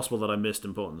entirely possible that I missed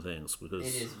important things because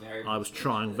it is very I was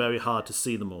trying very hard to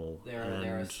see them all. There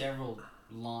are several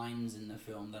lines in the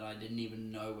film that I didn't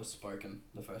even know were spoken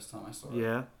the first time I saw it.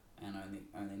 Yeah. And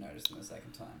only noticed them the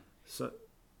second time.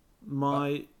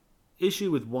 My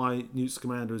issue with why Newt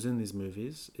Scamander is in these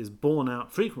movies is borne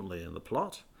out frequently in the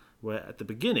plot, where at the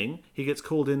beginning he gets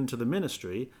called into the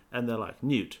ministry and they're like,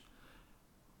 Newt,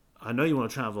 I know you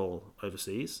want to travel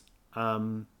overseas,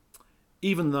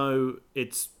 even though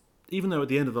at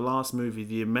the end of the last movie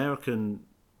the American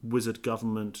wizard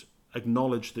government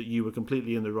acknowledged that you were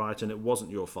completely in the right and it wasn't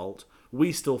your fault,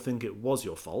 we still think it was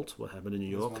your fault, what happened in New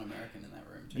York. There's one American in that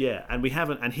room too. Yeah, and we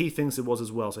haven't, and he thinks it was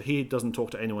as well, so he doesn't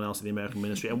talk to anyone else in the American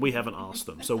ministry, and we haven't asked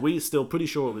them, so we're still pretty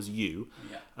sure it was you.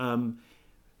 Yeah.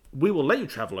 We will let you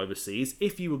travel overseas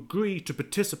if you agree to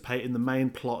participate in the main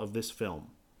plot of this film.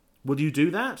 Would you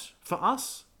do that for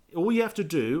us? All you have to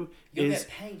do You'll is... get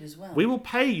paid as well. We will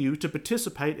pay you to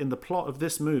participate in the plot of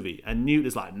this movie. And Newt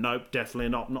is like, nope, definitely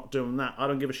not doing that. I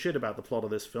don't give a shit about the plot of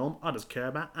this film. I just care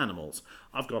about animals.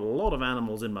 I've got a lot of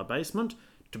animals in my basement.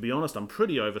 To be honest, I'm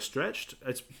pretty overstretched.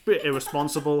 It's a bit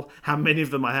irresponsible how many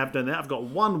of them I have down there. I've got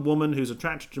one woman who's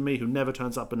attracted to me who never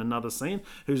turns up in another scene,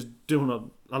 who's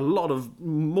doing a lot of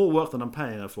more work than I'm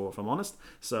paying her for, if I'm honest.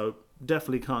 So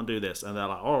definitely can't do this. And they're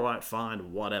like, all right,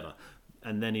 fine, whatever.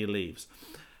 And then he leaves.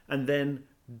 And then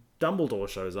Dumbledore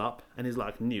shows up and he's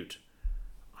like, Newt,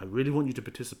 I really want you to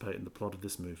participate in the plot of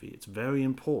this movie. It's very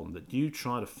important that you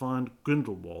try to find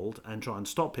Grindelwald and try and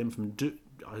stop him from...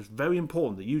 It's very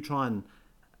important that you try and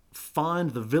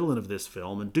find the villain of this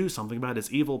film and do something about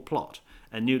his evil plot.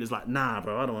 And Newt is like, nah,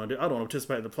 bro, I don't want to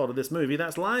participate in the plot of this movie.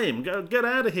 That's lame. Get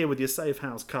out of here with your safe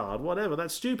house card. Whatever,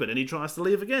 that's stupid. And he tries to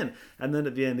leave again. And then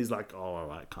at the end, he's like, oh, all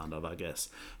right, kind of, I guess.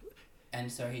 And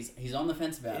so he's on the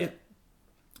fence about it.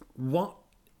 What?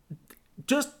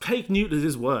 Just take Newt at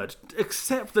his word.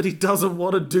 Accept that he doesn't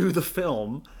want to do the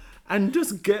film. And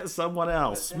just get someone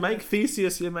else. Make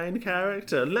Theseus your main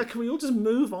character. Can we all just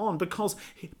move on? Because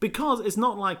it's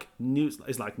not like Newt.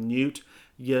 It's like, Newt,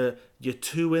 you're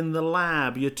too in the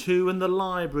lab. You're too in the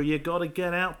library. You got to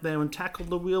get out there and tackle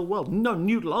the real world. No,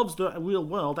 Newt loves the real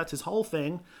world. That's his whole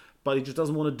thing. But he just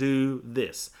doesn't want to do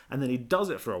this. And then he does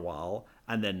it for a while.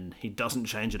 And then he doesn't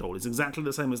change at all. It's exactly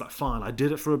the same as like, fine, I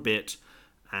did it for a bit.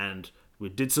 And... we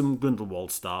did some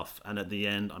Grindelwald stuff, and at the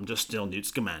end, I'm just still Newt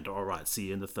Scamander. All right, see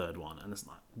you in the third one. And it's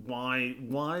like,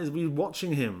 why is we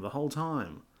watching him the whole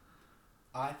time?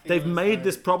 They've made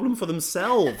this problem for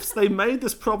themselves. They made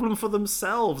this problem for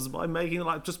themselves by making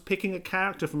just picking a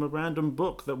character from a random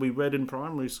book that we read in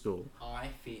primary school. I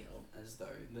feel as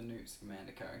though the Newt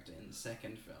Scamander character in the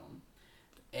second film,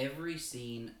 every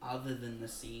scene other than the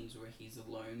scenes where he's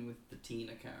alone with the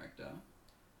Tina character,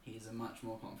 he's a much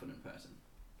more confident person.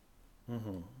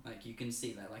 Mm-hmm. Like, you can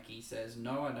see that. Like, he says,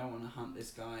 no, I don't want to hunt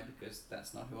this guy because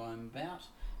that's not who I'm about.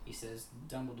 He says,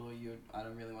 Dumbledore, I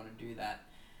don't really want to do that.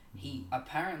 He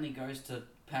apparently goes to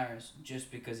Paris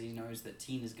just because he knows that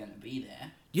Tina's going to be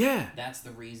there. Yeah. That's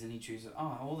the reason he chooses.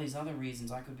 Oh, all these other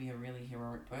reasons, I could be a really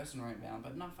heroic person right now,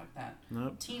 but no, fuck that.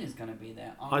 Nope. Tina's going to be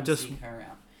there. I want to seek her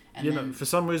out. And for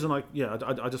some reason, I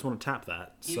just want to tap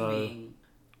that. Him being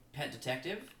pet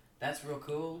detective, that's real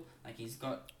cool. Like, he's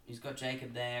got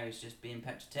Jacob there. He's just being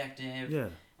pet detective. Yeah.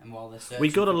 And while they're searching, we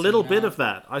got a little bit of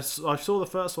that. I saw the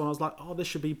first one. I was like, oh, this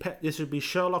should be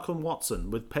Sherlock and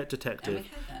Watson with pet detective.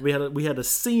 And we had a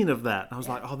scene of that. I was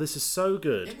like, oh, this is so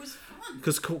good. It was fun.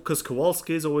 Because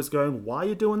Kowalski's always going, why are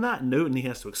you doing that, Newt? And he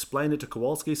has to explain it to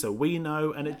Kowalski so we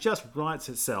know, and it just writes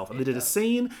itself. And they did a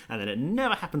scene, and then it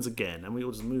never happens again, and we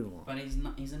all just move on. But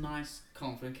he's a nice,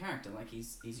 confident character. Like,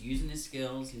 he's using his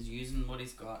skills, he's using what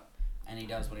he's got, and he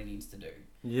does what he needs to do.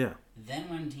 Yeah. Then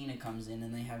when Tina comes in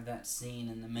and they have that scene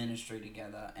in the ministry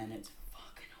together, and it's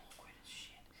fucking awkward as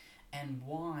shit. And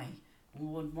why?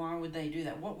 Why would they do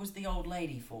that? What was the old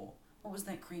lady for? What was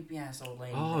that creepy ass old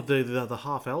lady? Oh, the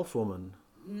half elf woman.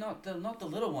 Not the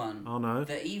little one. Oh no.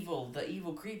 The evil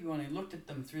creepy one who looked at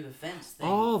them through the fence thing.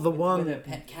 Oh, the one with her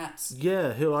pet cats.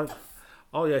 Yeah,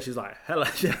 oh yeah, she's like, hello,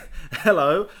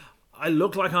 hello. I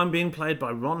look like I'm being played by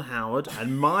Ron Howard,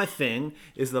 and my thing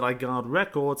is that I guard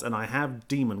records and I have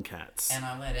demon cats. And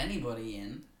I let anybody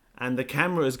in. And the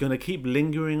camera is going to keep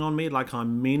lingering on me like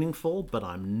I'm meaningful, but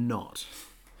I'm not.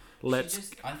 I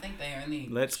think they only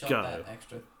shot go. that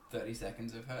extra 30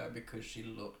 seconds of her because she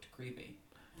looked creepy.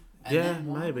 And yeah, then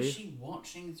why maybe. was she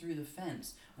watching through the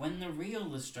fence when the real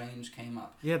Lestrange came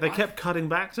up? Yeah, they kept cutting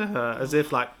back to her as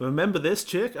if like, remember this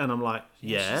chick? And I'm like,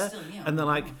 yeah. And they're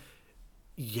like,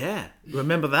 yeah,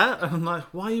 remember that? And I'm like,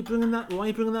 why are you bringing that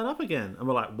up again? And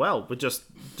we're like, well, but just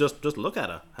look at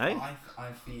her, hey?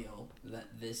 I feel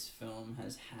that this film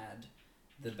has had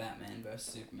the Batman vs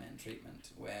Superman treatment,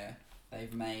 where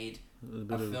they've made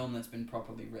a film that's been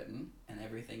properly written and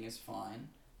everything is fine,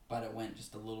 but it went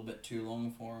just a little bit too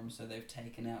long for them, so they've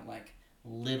taken out like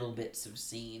little bits of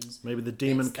scenes. Maybe the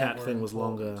demon cat thing was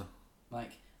longer.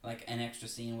 Like an extra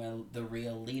scene where the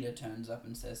real leader turns up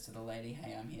and says to the lady,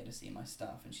 "Hey, I'm here to see my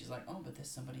stuff," and she's like, "Oh, but there's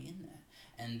somebody in there,"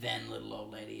 and then little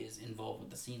old lady is involved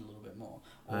with the scene a little bit more.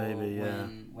 Or Maybe, yeah.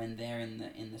 when they're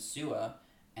in the sewer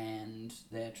and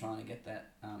they're trying to get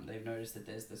that, they've noticed that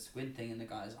there's the squid thing in the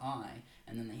guy's eye,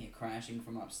 and then they hear crashing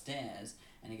from upstairs,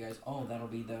 and he goes, "Oh, that'll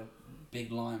be the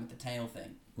big lion with the tail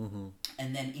thing,"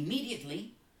 and then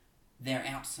immediately they're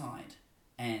outside.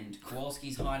 And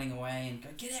Kowalski's hiding away and go,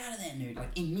 "Get out of there, nude!"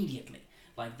 Like, immediately.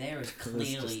 Like, there is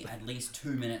clearly at least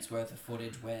 2 minutes worth of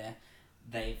footage where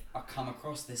they've come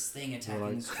across this thing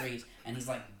attacking the street, and he's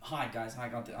like, "Hi, guys, I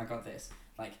got this."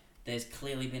 Like, there's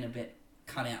clearly been a bit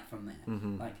cut out from there.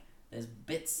 Like, there's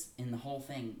bits in the whole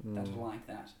thing that are like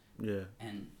that. Yeah.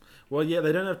 And well, yeah,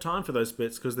 they don't have time for those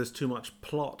bits because there's too much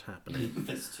plot happening.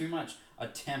 there's too much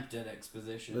attempt at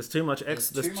exposition. There's too much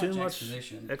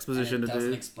exposition and to do. It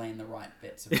doesn't explain the right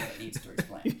bits of what it needs to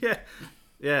explain.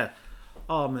 Yeah.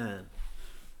 Oh man.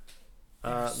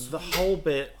 The whole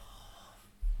bit.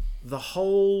 There's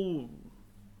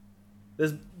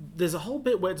a whole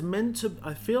bit where it's meant to.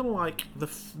 I feel like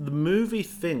the movie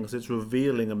thinks it's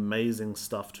revealing amazing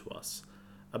stuff to us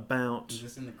about. Is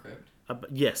this in the crypt?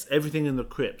 Yes, everything in the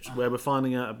crypt, where we're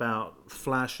finding out about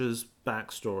Flash's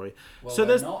backstory. Well, so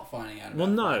we're not finding out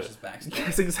about Flash's backstory.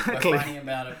 Yes, exactly.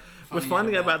 We're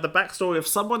finding out about the backstory of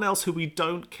someone else who we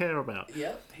don't care about.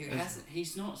 Yep, he doesn't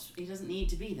need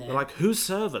to be there. They're like, who's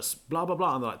Service? Blah, blah,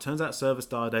 blah. And they're like, turns out Service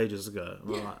died ages ago. And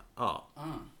we're like, oh.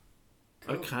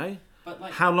 Cool. Okay. But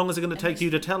like, how long is it going to take you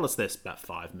to tell us this? About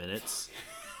 5 minutes.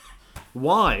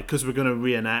 Why? Because we're going to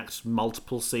reenact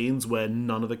multiple scenes where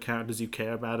none of the characters you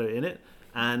care about are in it.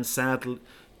 And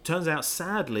turns out,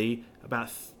 sadly,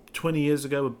 about 20 years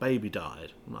ago, a baby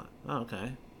died. I'm like, oh,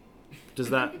 okay.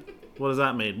 What does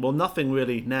that mean? Well, nothing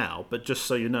really now, but just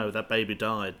so you know, that baby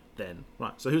died then.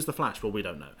 Right, so who's the Flash? Well, we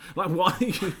don't know. Like, why are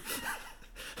you...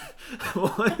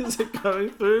 why is it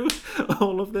going through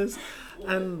all of this?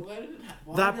 And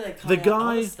the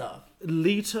guy,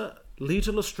 Lita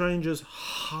Lestrange's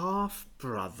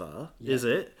half-brother, is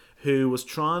it, who was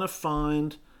trying to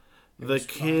find the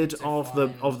kid of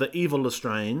the evil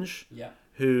Lestrange,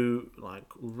 who like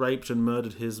raped and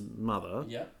murdered his mother.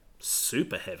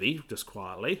 Super heavy, just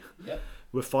quietly.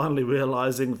 We're finally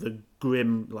realizing the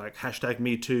grim, like,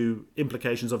 #MeToo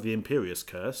implications of the Imperious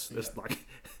curse. It's like,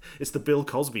 it's the Bill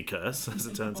Cosby curse, as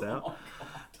it turns out.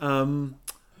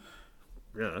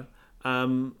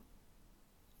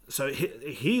 So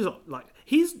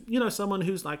he's someone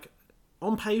who's like,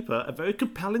 on paper, a very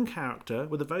compelling character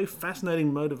with a very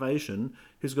fascinating motivation,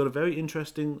 who's got a very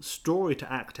interesting story to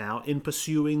act out in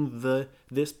pursuing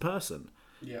this person.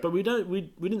 But we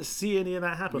didn't see any of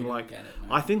that happen. Like, get it,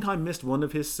 no. I think I missed one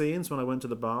of his scenes when I went to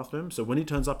the bathroom. So when he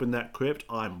turns up in that crypt,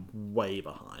 I'm way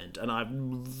behind, and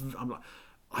I'm like,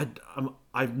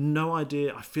 I've no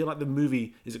idea. I feel like the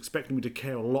movie is expecting me to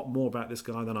care a lot more about this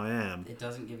guy than I am. It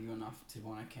doesn't give you enough to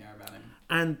want to care about him.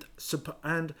 And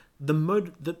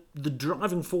the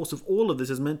driving force of all of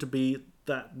this is meant to be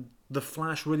that the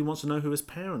Flash really wants to know who his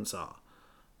parents are.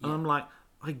 And I'm like,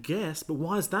 I guess, but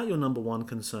why is that your number one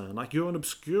concern? Like, you're an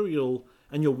obscurial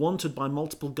and you're wanted by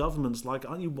multiple governments. Like,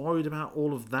 aren't you worried about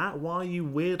all of that? Why are you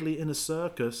weirdly in a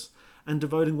circus and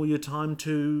devoting all your time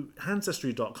to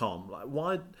Ancestry.com? Like,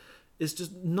 why? It's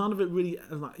just none of it really...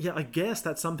 Like, yeah, I guess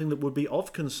that's something that would be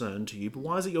of concern to you, but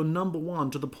why is it your number one,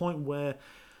 to the point where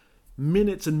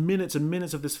minutes and minutes and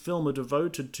minutes of this film are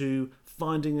devoted to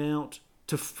finding out,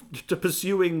 to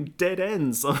pursuing dead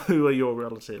ends of who are your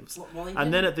relatives?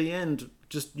 And then at the end,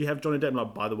 just you have Johnny Depp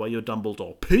like, by the way, you're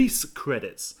Dumbledore. Peace,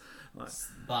 credits. Like,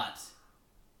 but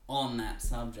on that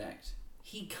subject,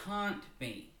 he can't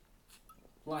be.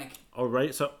 Like,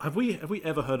 so have we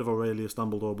ever heard of Aurelius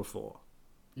Dumbledore before?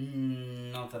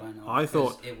 Not that I know. I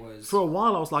thought it was for a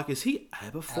while. I was like, is he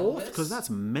Aberforth? Because that's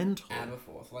mental.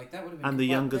 Aberforth, like that would have been. And the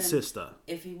younger sister.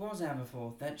 If he was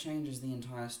Aberforth, that changes the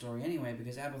entire story anyway,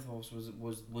 because Aberforth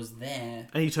was there,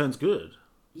 and he turns good.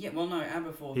 Yeah, well, no,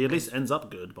 Aberforth. He at least ends up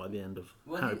good by the end of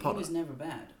Harry Potter. He was never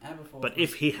bad. Aberforth. But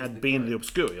if he had been the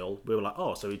Obscurial, we were like,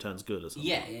 oh, so he turns good or something.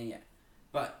 Yeah.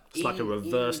 But it's like a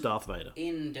reverse Darth Vader.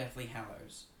 In Deathly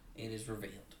Hallows, it is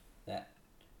revealed that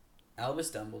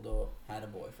Albus Dumbledore had a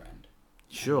boyfriend.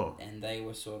 Sure. And they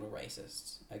were sort of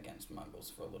racists against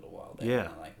Muggles for a little while. They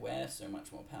were like, we're so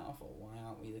much more powerful. Why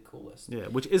aren't we the coolest? Yeah,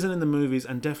 which isn't in the movies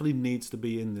and definitely needs to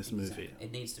be in this movie.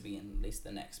 It needs to be in at least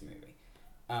the next movie.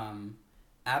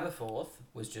 Aberforth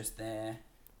was just there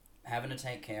having to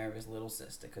take care of his little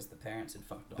sister because the parents had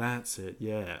fucked off. That's it,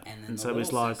 yeah. And then so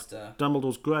it's like,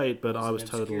 Dumbledore's great, but I was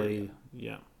totally...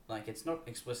 Yeah. like, it's not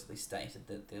explicitly stated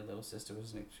that their little sister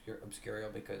was an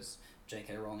obscurial because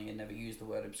J.K. Rowling had never used the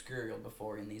word obscurial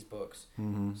before in these books.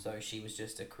 Mm-hmm. So she was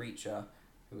just a creature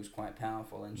who was quite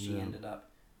powerful, and she ended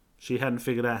up... She hadn't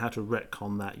figured out how to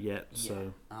retcon that yet,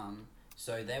 so...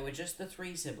 So they were just the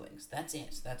 3 siblings. That's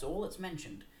it. That's all it's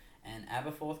mentioned. And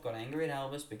Aberforth got angry at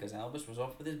Albus because Albus was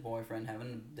off with his boyfriend,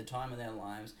 having the time of their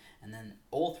lives, and then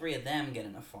all 3 of them get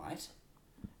in a fight,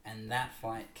 and that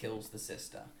fight kills the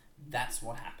sister. That's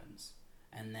what happens.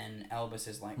 And then Albus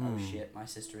is like, oh shit, my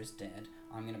sister is dead.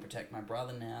 I'm going to protect my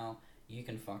brother now. You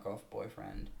can fuck off,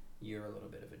 boyfriend. You're a little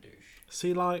bit of a douche.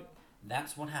 See, like...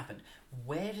 That's what happened.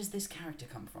 Where does this character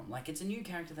come from? Like, it's a new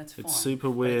character, that's fine. It's super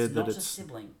weird but that it's it's... not a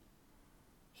sibling.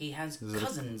 He has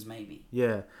cousins, maybe.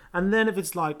 Yeah. And then if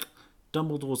it's like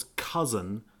Dumbledore's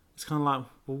cousin, it's kind of like,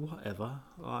 well, whatever.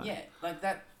 Like, yeah, like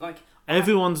that, like...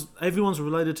 Everyone's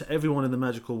related to everyone in the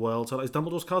magical world, so like, it's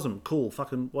Dumbledore's cousin. Cool,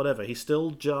 fucking whatever. He's still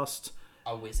just...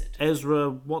 a wizard. Ezra,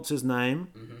 what's his name?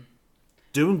 Mm-hmm.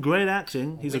 Doing great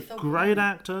acting. He's a great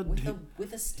actor.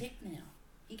 With a stick now.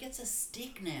 He gets a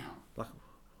stick now. Like,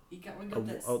 we got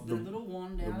the little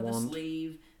wand out of the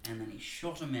sleeve, and then he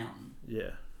shot a mountain.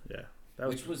 Yeah.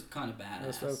 Which was kind of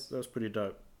badass. That was pretty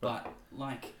dope. But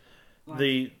like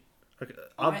the...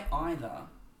 Okay, either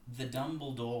the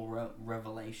Dumbledore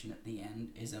revelation at the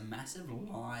end is a massive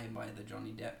lie by the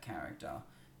Johnny Depp character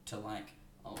to like,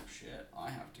 oh shit, I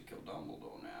have to kill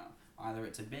Dumbledore now. Either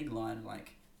it's a big lie to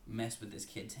like mess with this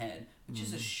kid's head, which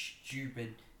is a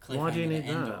stupid cliffhanger to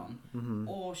end on,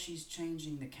 or she's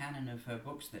changing the canon of her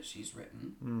books that she's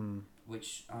written,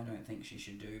 which I don't think she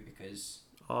should do because...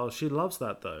 Oh, she loves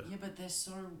that though. Yeah, but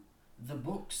the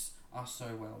books are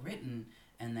so well written,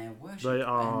 and they're worshipped. They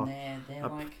are and they're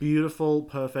like beautiful,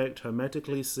 perfect,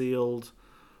 hermetically sealed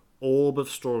orb of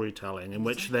storytelling in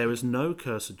which there is no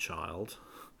cursed child,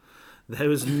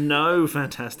 there is no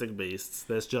fantastic beasts.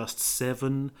 There's just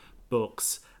 7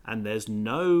 books, and there's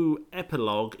no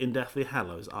epilogue in Deathly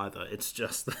Hallows either. It's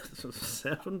just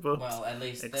 7 books. Well, at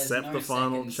least except no the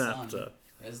final second chapter. Son.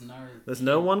 There's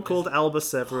no one called Albus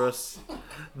Severus.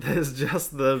 There's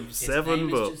just the 7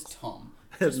 books. His name is just Tom.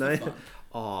 His Just for name.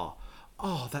 fun.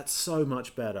 Oh, that's so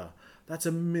much better. That's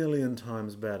a million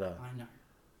times better. I know.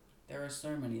 There are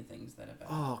so many things that are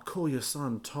better. Oh, call your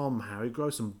son Tom, Harry.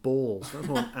 Grow some balls. Don't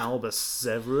want Albus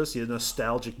Severus, you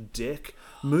nostalgic dick.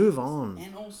 Move on.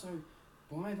 And also,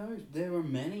 why those? There were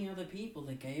many other people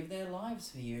that gave their lives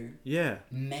for you. Yeah.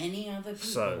 Many other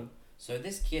people. So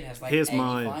this kid has like here's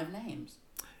 85 names.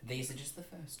 These are just the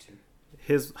first 2.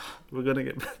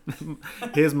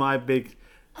 Here's my big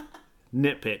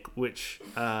nitpick, which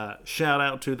shout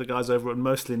out to the guys over at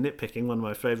Mostly Nitpicking, one of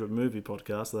my favourite movie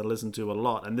podcasts that I listen to a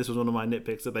lot, and this was one of my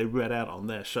nitpicks that they read out on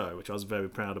their show, which I was very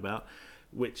proud about,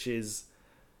 which is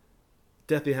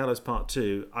Deathly Hallows Part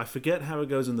 2. I forget how it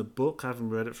goes in the book, I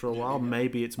haven't read it for a while,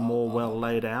 maybe it's more well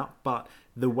laid out, but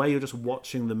the way you're just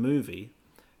watching the movie,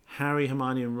 Harry,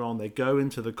 Hermione and Ron, they go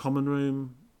into the common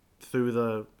room through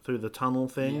the tunnel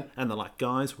thing, and they're like,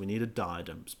 guys, we need a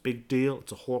diadem. It's a big deal.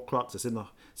 It's a Horcrux. It's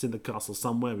in the castle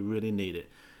somewhere. We really need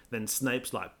it. Then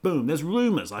Snape's like, boom, there's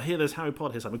rumours. I hear there's Harry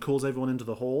Potter here. So he calls everyone into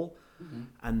the hall,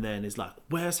 and then he's like,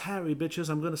 where's Harry, bitches?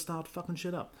 I'm going to start fucking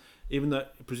shit up. Even though,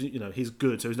 he's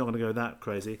good, so he's not going to go that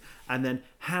crazy. And then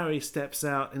Harry steps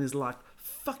out and is like,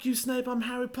 fuck you, Snape, I'm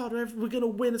Harry Potter. We're going to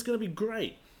win. It's going to be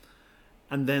great.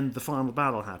 And then the final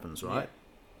battle happens, right? Yeah.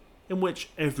 In which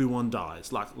everyone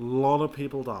dies. Like, a lot of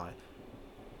people die.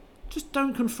 Just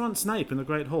don't confront Snape in the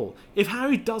Great Hall. If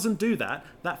Harry doesn't do that,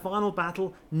 that final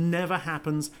battle never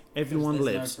happens. Everyone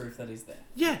lives. There's no proof that he's there.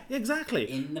 Yeah,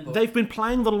 exactly. In the book. They've been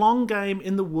playing the long game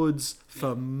in the woods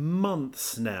for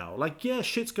months now. Like, yeah,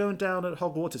 shit's going down at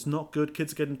Hogwarts. It's not good.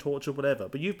 Kids are getting tortured, whatever.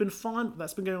 But you've been fine.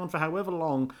 That's been going on for however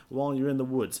long while you're in the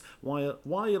woods. Why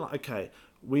are you like, okay,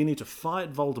 we need to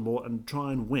fight Voldemort and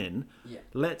try and win. Yeah.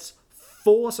 Let's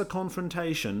force a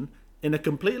confrontation in a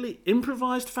completely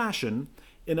improvised fashion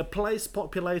in a place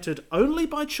populated only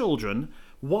by children,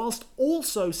 whilst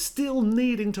also still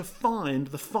needing to find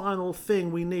the final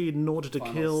thing we need in order to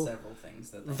kill several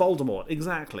things that Voldemort.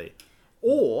 Exactly.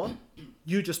 Or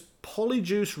you just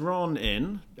polyjuice Ron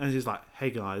in, and he's like,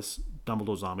 hey guys,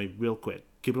 Dumbledore's army, real quick.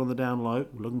 Keep it on the down low.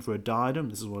 We're looking for a diadem.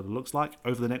 This is what it looks like.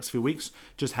 Over the next few weeks,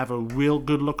 just have a real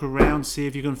good look around, see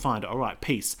if you can find it. All right,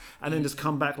 peace. And then just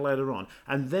come back later on.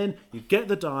 And then you get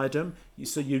the diadem,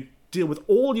 so you deal with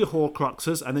all your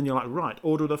Horcruxes, and then you're like, right,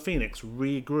 Order of the Phoenix,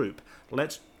 regroup.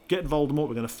 Let's get Voldemort.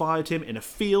 We're going to fight him in a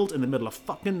field in the middle of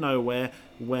fucking nowhere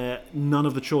where none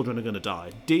of the children are going to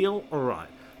die. Deal? All right.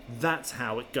 That's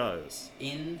how it goes.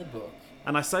 In the book,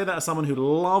 And I say that as someone who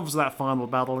loves that final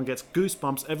battle and gets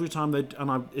goosebumps every time they...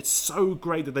 it's so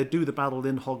great that they do the battle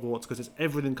in Hogwarts because it's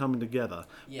everything coming together.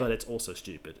 Yeah. But it's also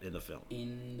stupid in the film.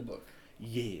 In the book.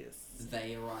 Yes.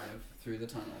 They arrive through the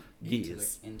tunnel.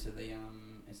 Yes. Into the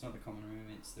it's not the common room,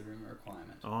 it's the room of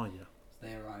requirement. Oh, yeah. So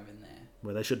they arrive in there.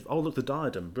 Where they should... Oh, look, the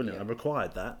diadem. Brilliant. Yeah. I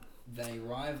required that. They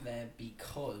arrive there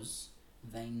because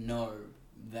they know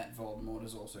that Voldemort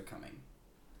is also coming.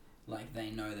 Like, they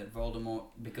know that Voldemort,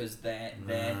 because their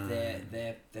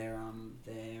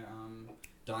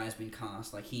die has been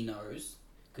cast. Like, he knows,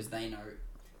 because they know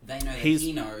that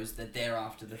he knows that they're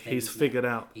after the things. He's figured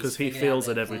out, because he feels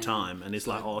it every time, and he's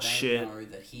like, oh shit. They know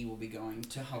that he will be going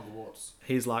to Hogwarts.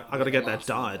 He's like, I gotta get that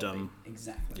diadem.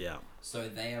 Exactly. Yeah. So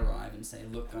they arrive and say,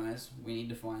 look guys, we need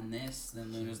to find this.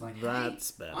 Then Luna's like, hey,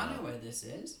 that's better. I know where this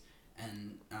is.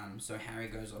 And so Harry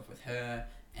goes off with her,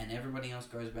 and everybody else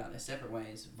goes about their separate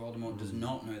ways. Voldemort does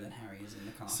not know that Harry is in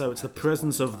the castle. So it's the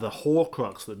presence of the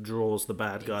Horcrux that draws the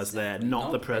bad guys there,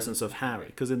 not the presence of Harry.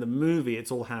 Because in the movie,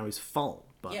 it's all Harry's fault.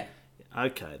 But yeah.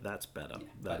 Okay, that's better. Yeah,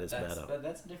 that is better. But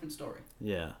that's a different story.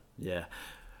 Yeah, yeah.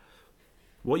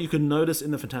 What you can notice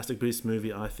in the Fantastic Beasts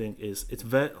movie, I think, is it's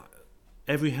very...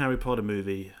 Every Harry Potter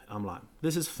movie, I'm like,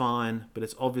 this is fine, but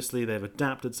it's obviously they've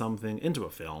adapted something into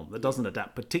a film that doesn't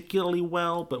adapt particularly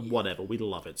well, but whatever, we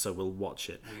love it, so we'll watch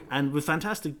it. And with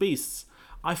Fantastic Beasts,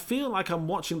 I feel like I'm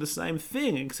watching the same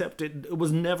thing, except it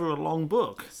was never a long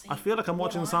book. I feel like I'm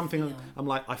watching something. I'm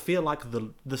like, I feel like the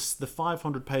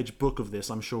 500-page book of this,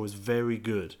 I'm sure, is very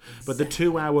good, but the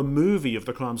 2-hour movie of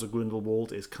The Crimes of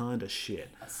Grindelwald is kind of shit.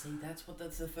 See, that's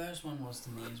the first one was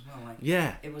to me as well. Like,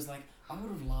 yeah, it was like I would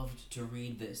have loved to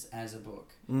read this as a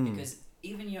book because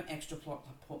even your extra plot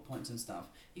points and stuff,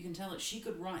 you can tell that she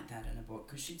could write that in a book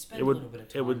because she'd spend a little bit of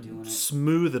time doing it. It would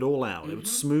smooth it all out. It would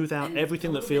smooth out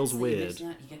everything that feels weird.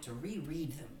 You get to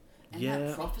reread them. And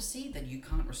that prophecy that you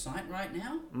can't recite right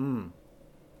now,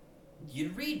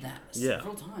 you'd read that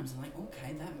several times and like,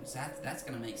 okay, that's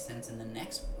going to make sense in the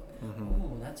next book.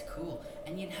 Oh, that's cool.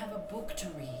 And you'd have a book to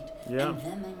read, and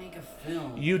then they make a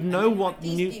film. You'd know what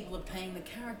these people are paying the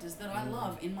characters that I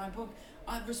love in my book.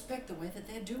 I respect the way that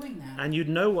they're doing that. And you'd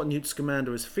know what Newt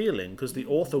Scamander is feeling because the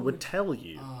author would tell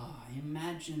you. Oh,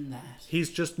 imagine that.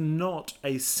 He's just not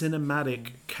a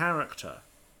cinematic character.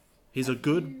 He's a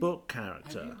good book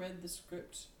character. Have you read the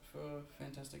script for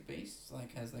Fantastic Beasts?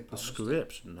 Like, has they published the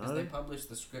script? No. Has they published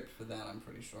the script for that? I'm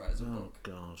pretty sure as a book.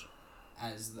 Oh God.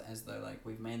 As though like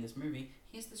we've made this movie.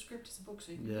 Here's the script as a book,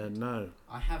 so you can read it. No.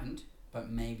 I haven't,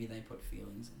 but maybe they put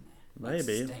feelings in there.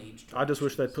 Maybe. I just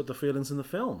wish they'd put the feelings in the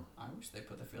film. I wish they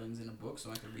put the feelings in a book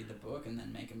so I could read the book and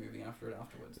then make a movie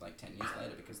afterwards, like 10 years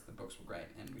later, because the books were great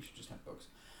and we should just have books.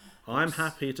 I'm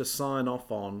happy to sign off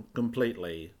on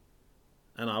completely,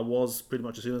 and I was pretty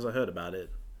much as soon as I heard about it,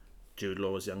 Jude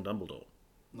Law as young Dumbledore.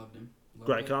 Loved him.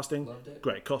 Great casting,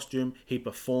 great costume. He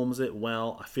performs it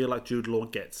well. I feel like Jude Law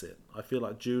gets it. I feel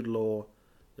like Jude Law,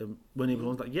 when he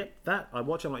performs, like, yep, that I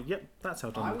watch. I'm like, yep, that's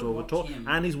how Dumbledore would talk.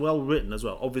 And he's well written as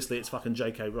well. Obviously, it's fucking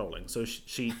J.K. Rowling, so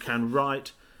she can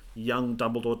write young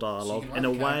Dumbledore dialogue in a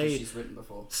way she's written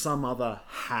before. Some other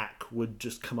hack would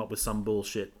just come up with some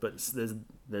bullshit. But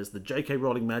there's the J.K.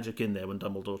 Rowling magic in there when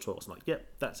Dumbledore talks. I'm like, yep,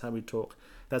 that's how we talk.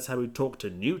 That's how we talk to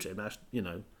Newt. And you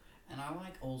know. And I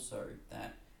like also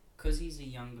that. Because he's a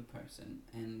younger person,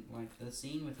 and like the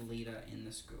scene with Lita in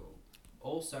the school.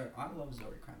 Also, I love Zoe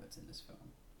Kravitz in this film.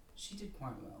 She did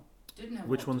quite well. Didn't have.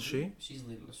 Which one's she? She's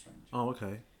Lita Lestrange. Oh,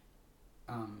 okay.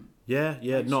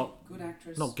 Yeah, not good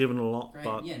actress. Not given a lot, great.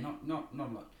 but Yeah, not a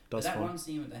lot. But that one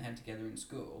scene that they had together in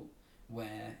school,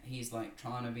 where he's like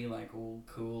trying to be like all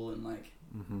cool and like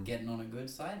getting on a good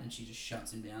side, and she just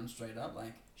shuts him down straight up.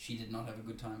 Like she did not have a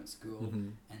good time at school,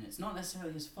 and it's not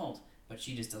necessarily his fault. But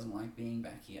she just doesn't like being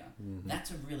back here.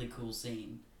 That's a really cool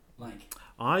scene. Like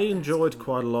I enjoyed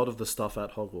quite a lot of the stuff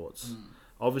at Hogwarts.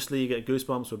 Obviously, you get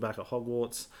goosebumps. We're back at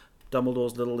Hogwarts.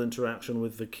 Dumbledore's little interaction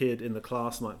with the kid in the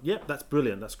class. I'm like, yep, that's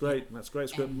brilliant. That's great. That's great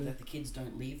script. And that the kids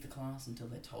don't leave the class until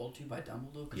they're told to by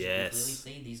Dumbledore. Because you can clearly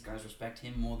see these guys respect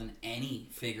him more than any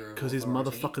figure of authority. Because he's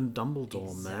motherfucking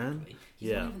Dumbledore, man.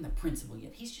 He's not even the principal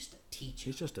yet. He's just a teacher.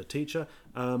 He's just a teacher.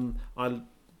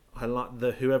 I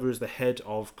like whoever is the head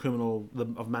of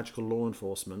magical law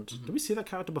enforcement. Did we see that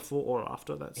character before or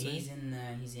after that scene?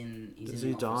 Does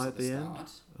he die at the end?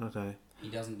 Okay. He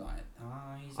doesn't die.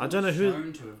 I don't know who.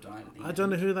 Shown to have died at the end. I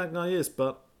don't know who that guy is,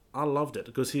 but I loved it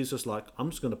because he's just like, I'm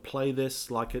just going to play this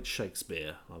like it's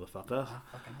Shakespeare, motherfucker. I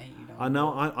fucking hate you. I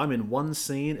know. I'm in one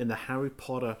scene in the Harry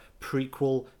Potter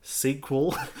prequel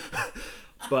sequel.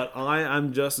 But I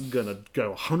am just gonna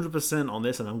go 100% on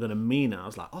this, and I'm gonna mean it. I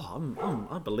was like,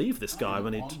 I believe this guy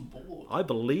when he. I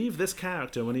believe this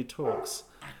character when he talks.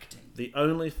 Acting. The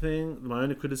only thing, my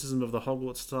only criticism of the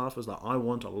Hogwarts staff was that I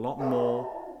want a lot more.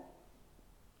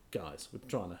 Guys, we're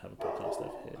trying to have a podcast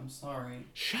over here. I'm sorry.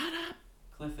 Shut up.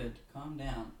 Clifford, calm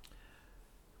down.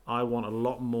 I want a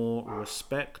lot more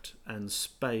respect and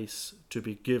space to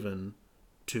be given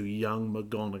to young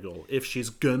McGonagall if she's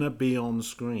gonna be on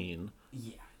screen.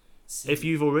 Yeah. If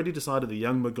you've already decided that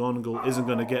young McGonagall isn't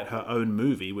going to get her own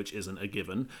movie, which isn't a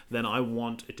given, then I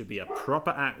want it to be a proper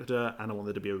actor, and I want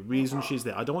there to be a reason she's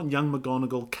there. I don't want young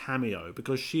McGonagall cameo,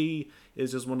 because she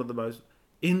is just one of the most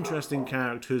interesting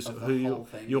characters who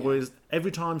you always,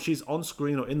 every time she's on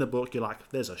screen or in the book, you're like,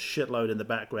 there's a shitload in the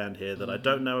background here that I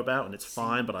don't know about, and it's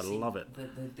fine, but I love it.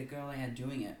 The girl I had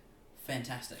doing it,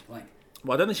 fantastic. Like,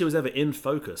 well, I don't think she was ever in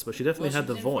focus, but she definitely had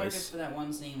the voice. She was in focus for that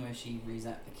one scene where she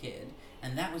re-zapped the kid,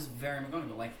 and that was very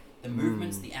McGonagall. Like, the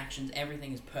movements, the actions,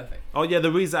 everything is perfect. Oh yeah,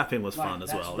 the re-zapping was fun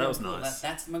as well. That was cool. nice.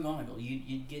 That's McGonagall.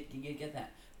 You get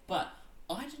that. But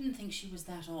I didn't think she was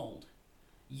that old.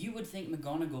 You would think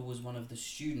McGonagall was one of the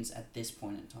students at this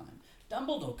point in time.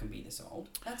 Dumbledore can be this old.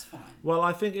 That's fine. Well,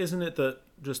 I think, isn't it that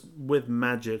just with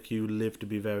magic you live to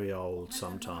be very old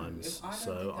sometimes? I don't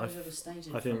think that was ever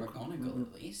stated for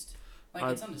McGonagall, at least.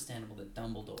 Like, it's understandable that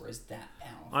Dumbledore is that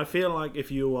powerful. I feel like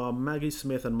if you are Maggie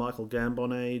Smith and Michael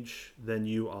Gambon age, then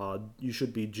you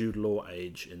should be Jude Law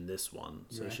age in this one.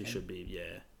 So she should be,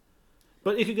 yeah.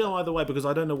 But it could go either way, because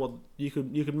I don't know what you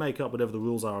could make up whatever the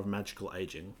rules are of magical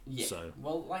aging. Yeah. So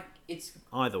well, like, it's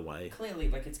either way. Clearly,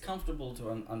 like, it's comfortable to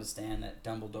understand that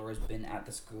Dumbledore has been at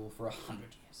the school for 100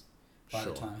 years. By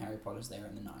the time Harry Potter's there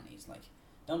in the 90s, like,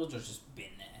 Dumbledore's just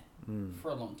been there for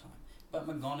a long time. But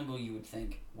McGonagall, you would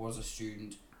think, was a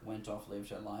student, went off, lived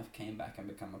her life, came back and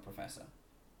become a professor.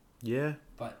 Yeah.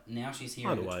 But now she's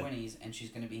here in her 20s, and she's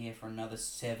going to be here for another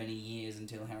 70 years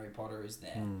until Harry Potter is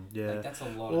there. Yeah. Like, that's a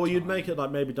lot of Or time. you'd make it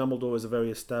like maybe Dumbledore is a very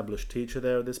established teacher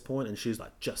there at this point, and she's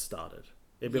like just started.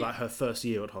 It'd be like her first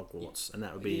year at Hogwarts, and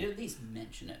that would be... You'd at least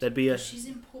mention it. There'd be she's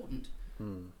important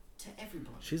to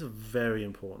everybody. She's a very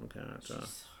important character.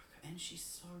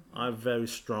 She's so good. I have very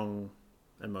strong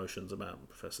emotions about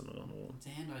Professor McGonagall. It's a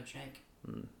hand-eye check.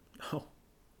 Oh.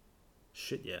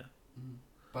 Shit, yeah.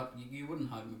 But you wouldn't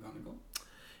hug McGonagall.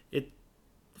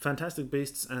 Fantastic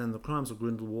Beasts and the Crimes of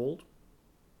Grindelwald.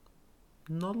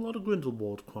 Not a lot of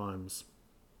Grindelwald crimes.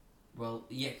 Well,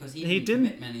 yeah, because he didn't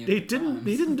commit many of the crimes.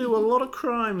 He didn't do a lot of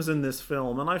crimes in this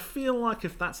film, and I feel like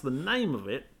if that's the name of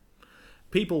it,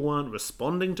 people weren't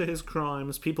responding to his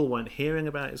crimes, people weren't hearing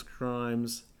about his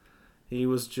crimes. He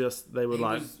was just, they were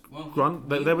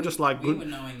they were just like... We were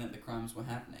knowing that the crimes were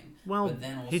happening. Well, but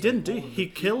then also he didn't do... He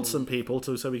killed some people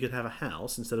so he could have a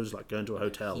house instead of just like going to a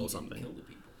hotel or something. He didn't kill the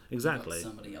people. Exactly. He got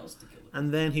somebody else to kill the people.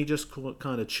 And then he just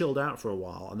kind of chilled out for a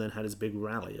while and then had his big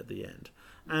rally at the end.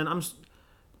 And I'm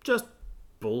just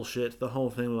bullshit. The whole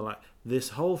thing was like,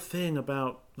 this whole thing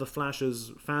about the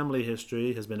Flash's family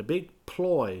history has been a big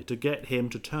ploy to get him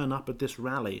to turn up at this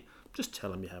rally. Just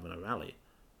tell him you're having a rally.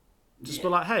 Just be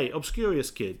like, hey, Obscurious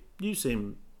kid, you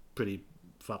seem pretty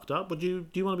fucked up. But do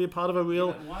you want to be a part of a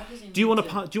real? Do you want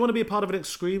to be a part of an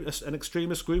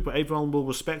extremist group where everyone will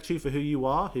respect you for who you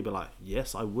are? He'd be like,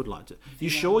 yes, I would like to. You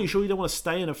sure you don't want to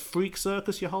stay in a freak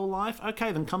circus your whole life?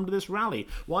 Okay, then come to this rally.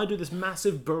 Why do this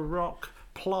massive baroque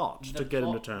plot to get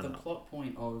him to turn up? The plot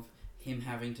point of him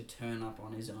having to turn up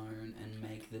on his own and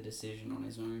make the decision on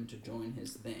his own to join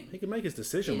his thing. He can make his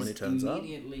decision when he turns up.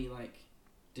 Immediately,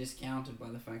 discounted by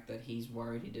the fact that he's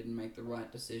worried he didn't make the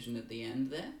right decision at the end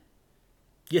there.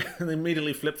 Yeah, and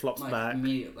immediately flip-flops back.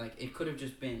 It could have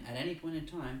just been, at any point in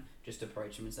time, just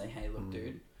approach him and say, hey, look,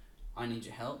 dude, I need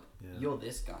your help. Yeah. You're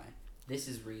this guy. This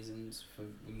is reasons for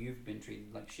you've been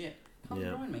treated like shit. Come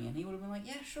join me. And he would have been like,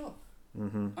 yeah, sure.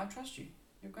 I trust you.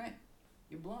 You're great.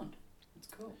 You're blonde. It's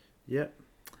cool. Yep.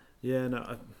 Yeah,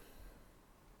 no.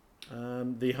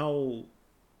 The whole...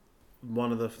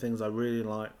 One of the things I really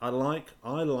like... I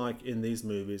like in these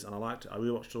movies, and I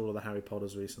rewatched all of the Harry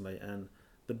Potters recently, and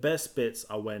the best bits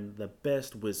are when the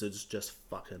best wizards just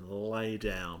fucking lay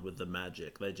down with the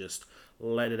magic. They just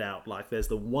let it out. Like, there's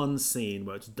the one scene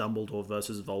where it's Dumbledore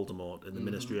versus Voldemort in the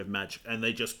Ministry of Magic, and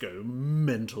they just go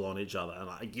mental on each other. And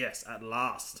like, yes, at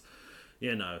last,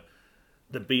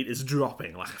 the beat is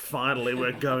dropping. Like, finally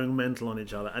we're going mental on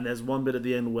each other. And there's one bit at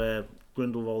the end where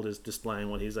Grindelwald is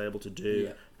displaying what he's able to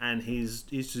do, and he's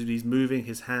moving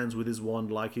his hands with his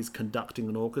wand like he's conducting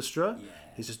an orchestra. Yeah.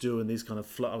 He's just doing these kind of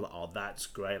flow. Like, oh, that's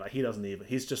great. Like,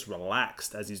 he's just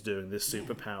relaxed as he's doing this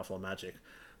super powerful magic.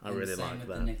 I really same like with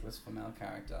that. the Nicholas Flamel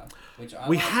character, which I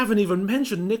We like. haven't even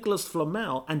mentioned Nicholas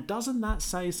Flamel, and doesn't that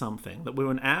say something? That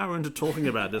we're an hour into talking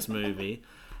about this movie,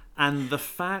 and the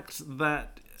fact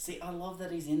that... See, I love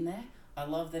that he's in there. I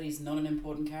love that he's not an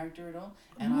important character at all.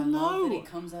 And I No. love that he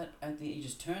comes at the... He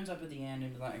just turns up at the end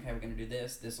and is like, okay, we're going to do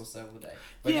this. This will settle the day.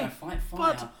 We're going to fight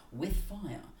fire with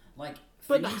fire. Like,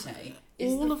 Finite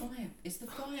is the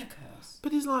fire curse.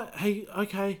 But he's like, hey,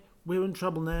 okay, we're in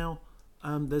trouble now.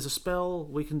 There's a spell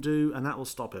we can do, and that will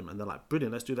stop him. And they're like,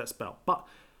 brilliant, let's do that spell. But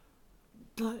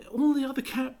like, all the other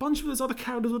bunch of those other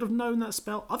characters would have known that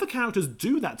spell. Other characters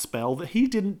do that spell that he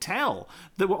didn't tell,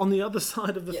 that were on the other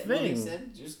side of the thing. Well, he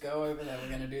said, just go over there. We're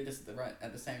going to do this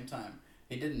at the same time.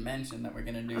 He didn't mention that we're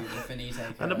going to do the Finite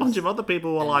curse. And a bunch of other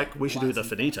people were like, we should do the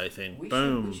Finite thing.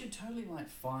 Boom. We should totally light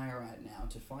fire right now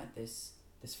to fight this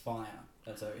fire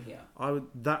that's over here.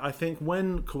 I think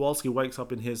when Kowalski wakes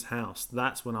up in his house,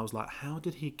 that's when I was like, how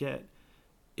did he get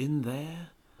in there?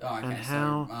 Oh, okay. And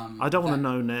how... I don't want to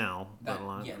know now.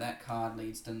 That card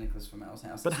leads to Nicholas Flamel's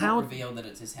house. But it's how... not revealed that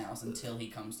it's his house until he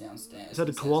comes downstairs. So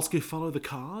did Kowalski follow the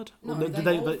card? No,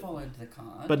 they all followed the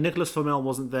card. But Nicholas Flamel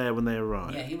wasn't there when they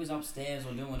arrived. Yeah, he was upstairs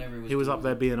or doing whatever he was doing. He was up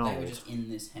there being old. They were just in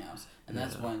this house. And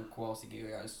that's when Kowalski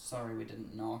goes, sorry we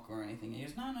didn't knock or anything. He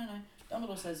goes, no.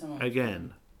 Dumbledore said someone...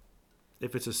 Again,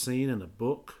 if it's a scene in a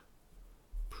book,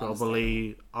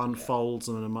 probably unfolds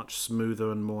in a much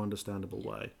smoother and more understandable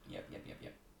way. Yep.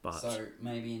 But so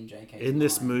maybe in JK's in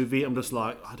this movie, I'm just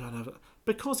like, I don't know,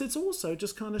 because it's also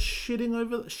just kind of shitting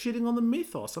on the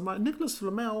mythos. I'm like, Nicholas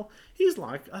Flamel, he's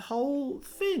like a whole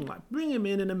thing. Like, bring him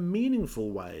in a meaningful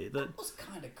way. That was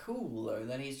kind of cool though.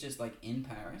 That he's just like in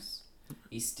Paris.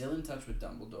 He's still in touch with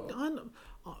Dumbledore. I know,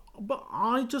 but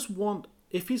I just want,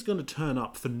 if he's going to turn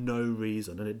up for no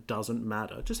reason and it doesn't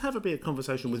matter, just have it be a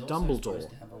conversation with Dumbledore. He's supposed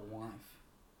to have a wife.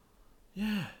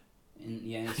 Yeah.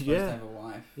 He's supposed to have a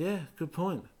wife. Yeah, good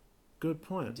point.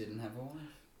 Didn't have a wife.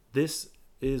 This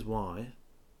is why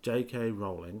J.K.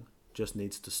 Rowling just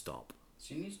needs to stop.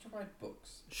 She needs to write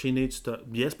books. She needs to,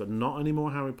 yes, but not any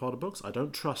more Harry Potter books. I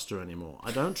don't trust her anymore.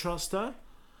 I don't trust her.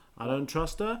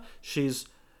 She's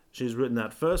written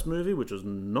that first movie, which was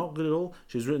not good at all.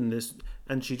 She's written this,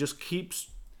 and she just keeps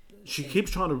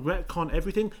trying to retcon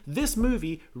everything. This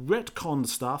movie retconned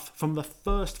stuff from the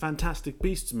first Fantastic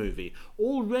Beasts movie.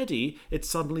 Already, it's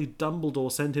suddenly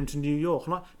Dumbledore sent him to New York.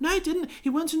 I'm like, no, he didn't. He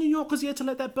went to New York because he had to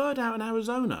let that bird out in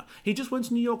Arizona. He just went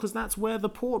to New York because that's where the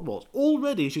port was.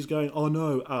 Already, she's going, oh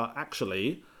no,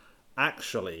 actually,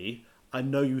 I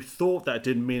know you thought that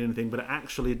didn't mean anything, but it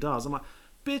actually does. I'm like,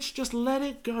 bitch, just let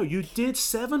it go. You did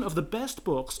 7 of the best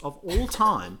books of all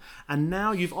time, and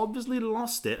now you've obviously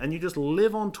lost it, and you just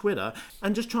live on Twitter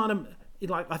and just trying to,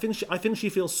 like, I think she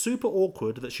feels super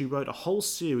awkward that she wrote a whole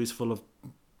series full of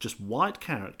just white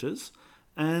characters,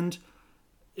 and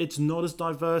it's not as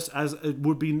diverse as it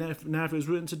would be now if it was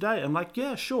written today. I'm like,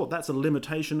 yeah, sure, that's a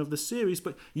limitation of the series,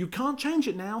 but you can't change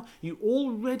it now. You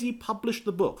already published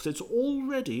the books. It's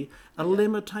already a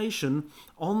limitation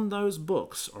on those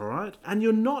books, all right? And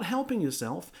you're not helping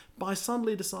yourself by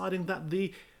suddenly deciding that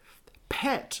the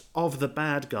pet of the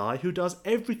bad guy who does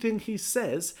everything he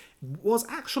says was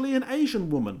actually an Asian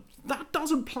woman. That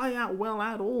doesn't play out well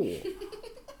at all.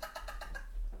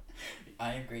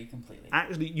 I agree completely.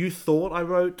 Actually, you thought I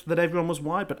wrote that everyone was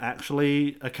white, but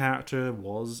actually a character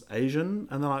was Asian,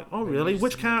 and they're like, "Oh, really?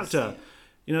 Which character?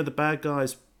 You know, the bad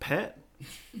guy's pet?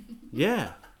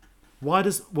 Yeah.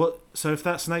 So if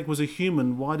that snake was a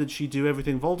human, why did she do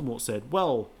everything Voldemort said?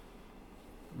 Well,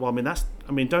 I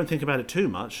mean, don't think about it too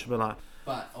much, but like.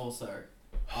 But also,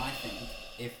 I think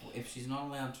if she's not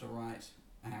allowed to write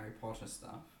Harry Potter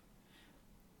stuff,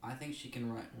 I think she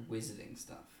can write wizarding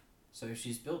stuff. So if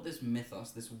she's built this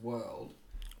mythos, this world,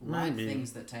 write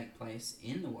things that take place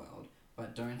in the world,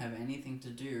 but don't have anything to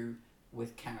do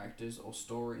with characters or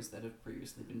stories that have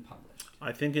previously been published.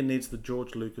 I think it needs the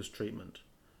George Lucas treatment,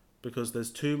 because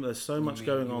there's so much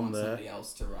going on there. Somebody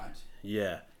else to write.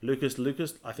 Yeah, Lucas.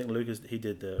 I think Lucas. He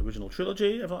did the original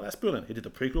trilogy. I'm like, that's brilliant. He did the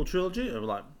prequel trilogy. And we're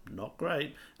like, not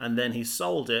great. And then he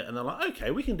sold it, and they're like,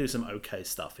 okay, we can do some okay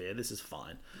stuff here. This is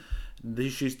fine.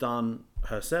 She's done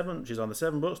the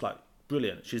 7 books, like,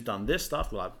 brilliant. She's done this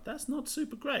stuff, we're like, that's not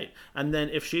super great. And then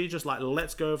if she just, like,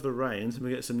 lets go of the reins and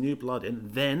we get some new blood in,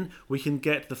 then we can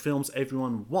get the films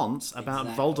everyone wants about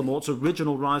Voldemort's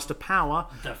original rise to power.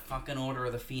 The fucking Order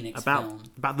of the Phoenix film.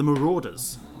 About the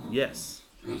Marauders. Yes.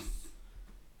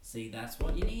 See, that's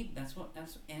what you need. And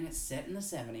it's set in the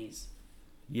 70s.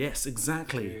 Yes,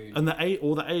 exactly. Dude. And the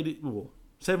 80s...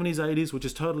 70s, 80s, which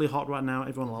is totally hot right now.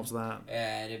 Everyone loves that.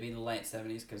 Yeah, it'd be the late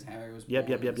 70s because Harry was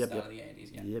born at the start of the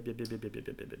 80s. Yeah.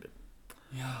 Yep.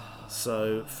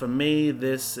 So for me,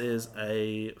 this is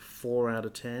a 4 out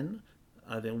of 10.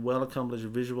 I think well accomplished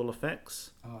visual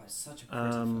effects. Oh, it's such a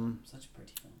pretty film. Such a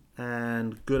pretty film.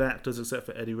 And good actors except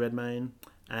for Eddie Redmayne,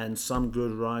 and some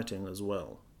good writing as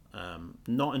well.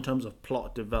 Not in terms of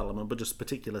plot development, but just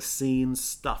particular scenes,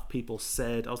 stuff people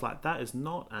said. I was like, that is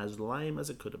not as lame as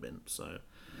it could have been. So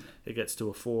it gets to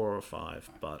a 4 or a 5.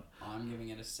 But I'm giving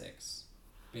it a 6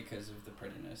 because of the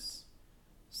prettiness.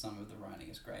 Some of the writing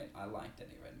is great. I liked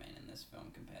Eddie Redmayne in this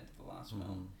film compared to the last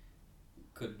film.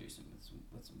 Could do some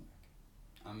with some work.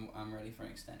 I'm ready for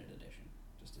an extended edition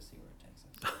just to see where it takes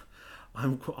us.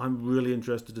 I'm really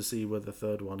interested to see where the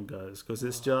third one goes, because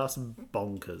it's just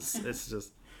bonkers. It's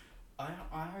just.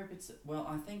 I hope it's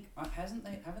I think haven't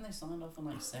they signed off on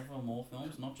like several more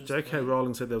films, not just. J.K. 3?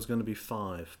 Rowling said there was going to be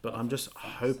 5, but I'm just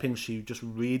hoping she just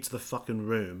reads the fucking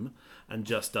room and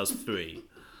just does 3.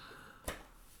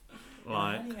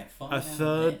 Like a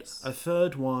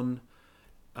third one,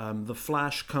 the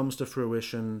Flash comes to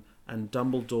fruition and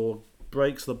Dumbledore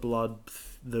breaks the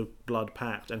blood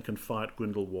pact and can fight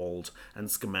Grindelwald,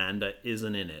 and Scamander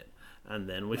isn't in it, and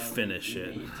then we finish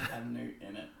it. We need to have Newt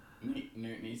in it.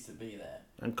 Newt needs to be there.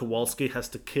 And Kowalski has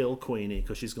to kill Queenie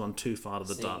because she's gone too far to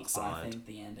the dark side. I think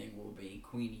the ending will be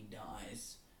Queenie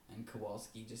dies and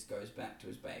Kowalski just goes back to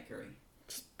his bakery.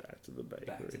 Just back to the bakery.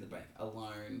 Back to the bakery.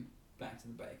 Alone. Back to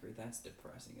the bakery. That's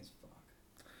depressing as fuck.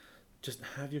 Just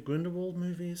have your Grindelwald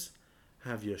movies,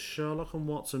 have your Sherlock and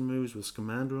Watson movies with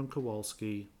Scamander and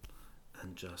Kowalski,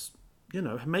 and just,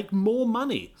 make more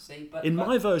money. See, in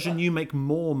my version, you make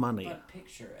more money. But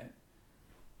picture it.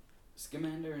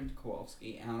 Scamander and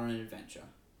Kowalski out on an adventure.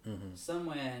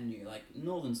 Somewhere new, like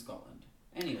northern Scotland.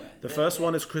 Anyway. The first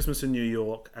one is Christmas in New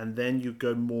York, and then you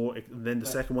go more, then the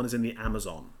second one is in the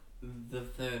Amazon. The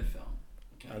third film.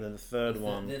 Okay. And then the third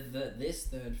one. This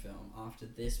third film, after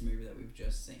this movie that we've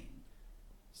just seen,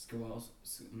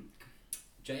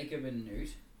 Jacob and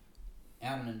Newt,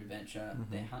 out on an adventure,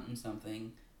 they're hunting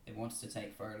something, they want to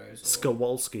take photos.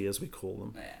 Skowalski, as we call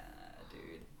them. Yeah,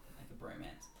 dude, like a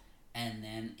bromance. And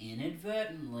then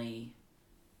inadvertently,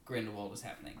 Grindelwald is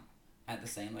happening at the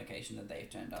same location that they've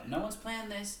turned up. No one's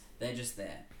planned this, they're just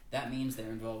there. That means they're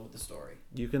involved with the story.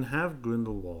 You can have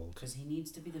Grindelwald. Because he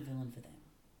needs to be the villain for them.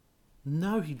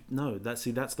 No, that's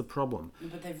the problem.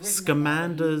 But they've written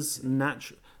Scamander's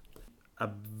a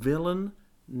villain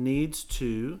needs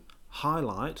to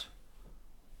highlight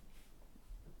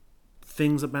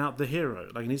things about the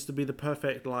hero. Like, it needs to be the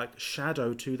perfect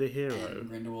shadow to the hero. And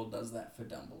Grindelwald does that for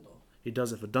Dumbledore. He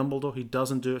does it for Dumbledore. He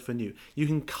doesn't do it for Newt. You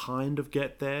can kind of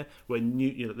get there where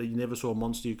Newt, you never saw a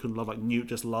monster you couldn't love. Like, Newt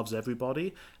just loves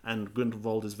everybody, and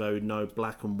Grindelwald is very no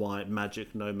black and white,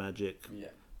 magic, no magic. Yeah.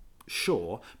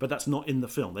 Sure, but that's not in the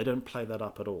film. They don't play that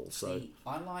up at all. So see,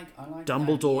 I like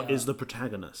Dumbledore is the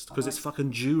protagonist because it's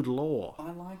fucking Jude Law.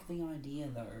 I like the idea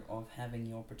though of having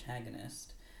your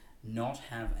protagonist not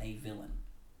have a villain.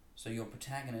 So your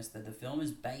protagonist, that the film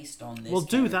is based on this. Well,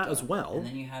 do that as well. And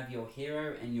then you have your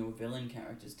hero and your villain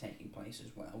characters taking place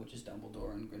as well, which is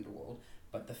Dumbledore and Grindelwald.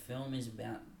 But the film is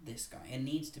about this guy. It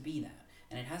needs to be that.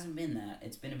 And it hasn't been that.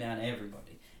 It's been about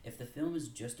everybody. If the film is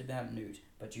just about Newt,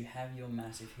 but you have your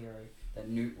massive hero that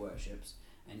Newt worships,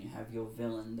 and you have your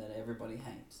villain that everybody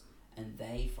hates, and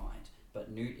they fight, but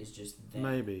Newt is just there.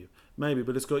 Maybe,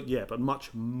 but it's got, but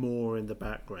much more in the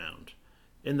background.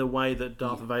 In the way that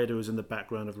Darth Vader is in the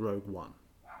background of Rogue One.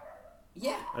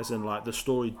 Yeah. As in, the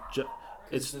story...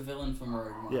 It's the villain from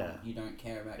Rogue One. Yeah. You don't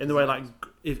care about... In the way,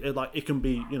 it can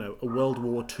be, a World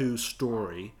War II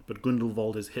story, but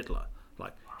Grindelwald is Hitler.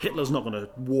 Hitler's not going to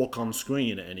walk on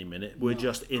screen at any minute. We're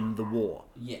just in the war.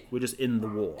 Yeah. We're just in the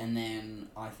war. And then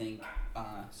I think,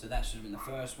 so that should have been the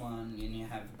first one, and you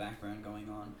have the background going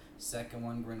on. Second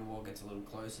one, Grindelwald gets a little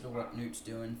closer to what Newt's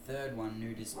doing. Third one,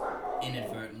 Newt is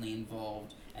inadvertently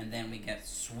involved, and then we get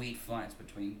sweet fights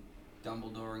between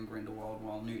Dumbledore and Grindelwald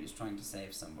while Newt is trying to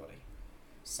save somebody.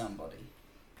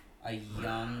 A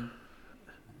young...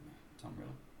 I don't know, Tom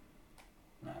Riddle?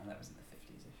 No, that was in the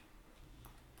 50s-ish.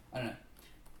 I don't know.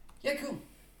 Yeah,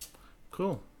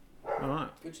 Cool. All right.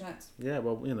 Good chats. Yeah,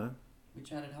 well, We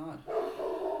chatted hard.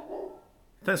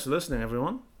 Thanks for listening,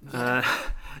 everyone.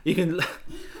 You can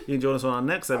join us on our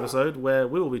next episode where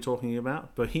we will be talking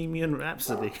about Bohemian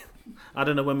Rhapsody. I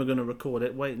don't know when we're going to record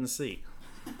it. Wait and see.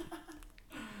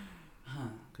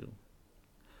 Cool.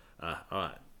 All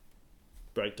right.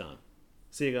 Break time.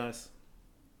 See you guys.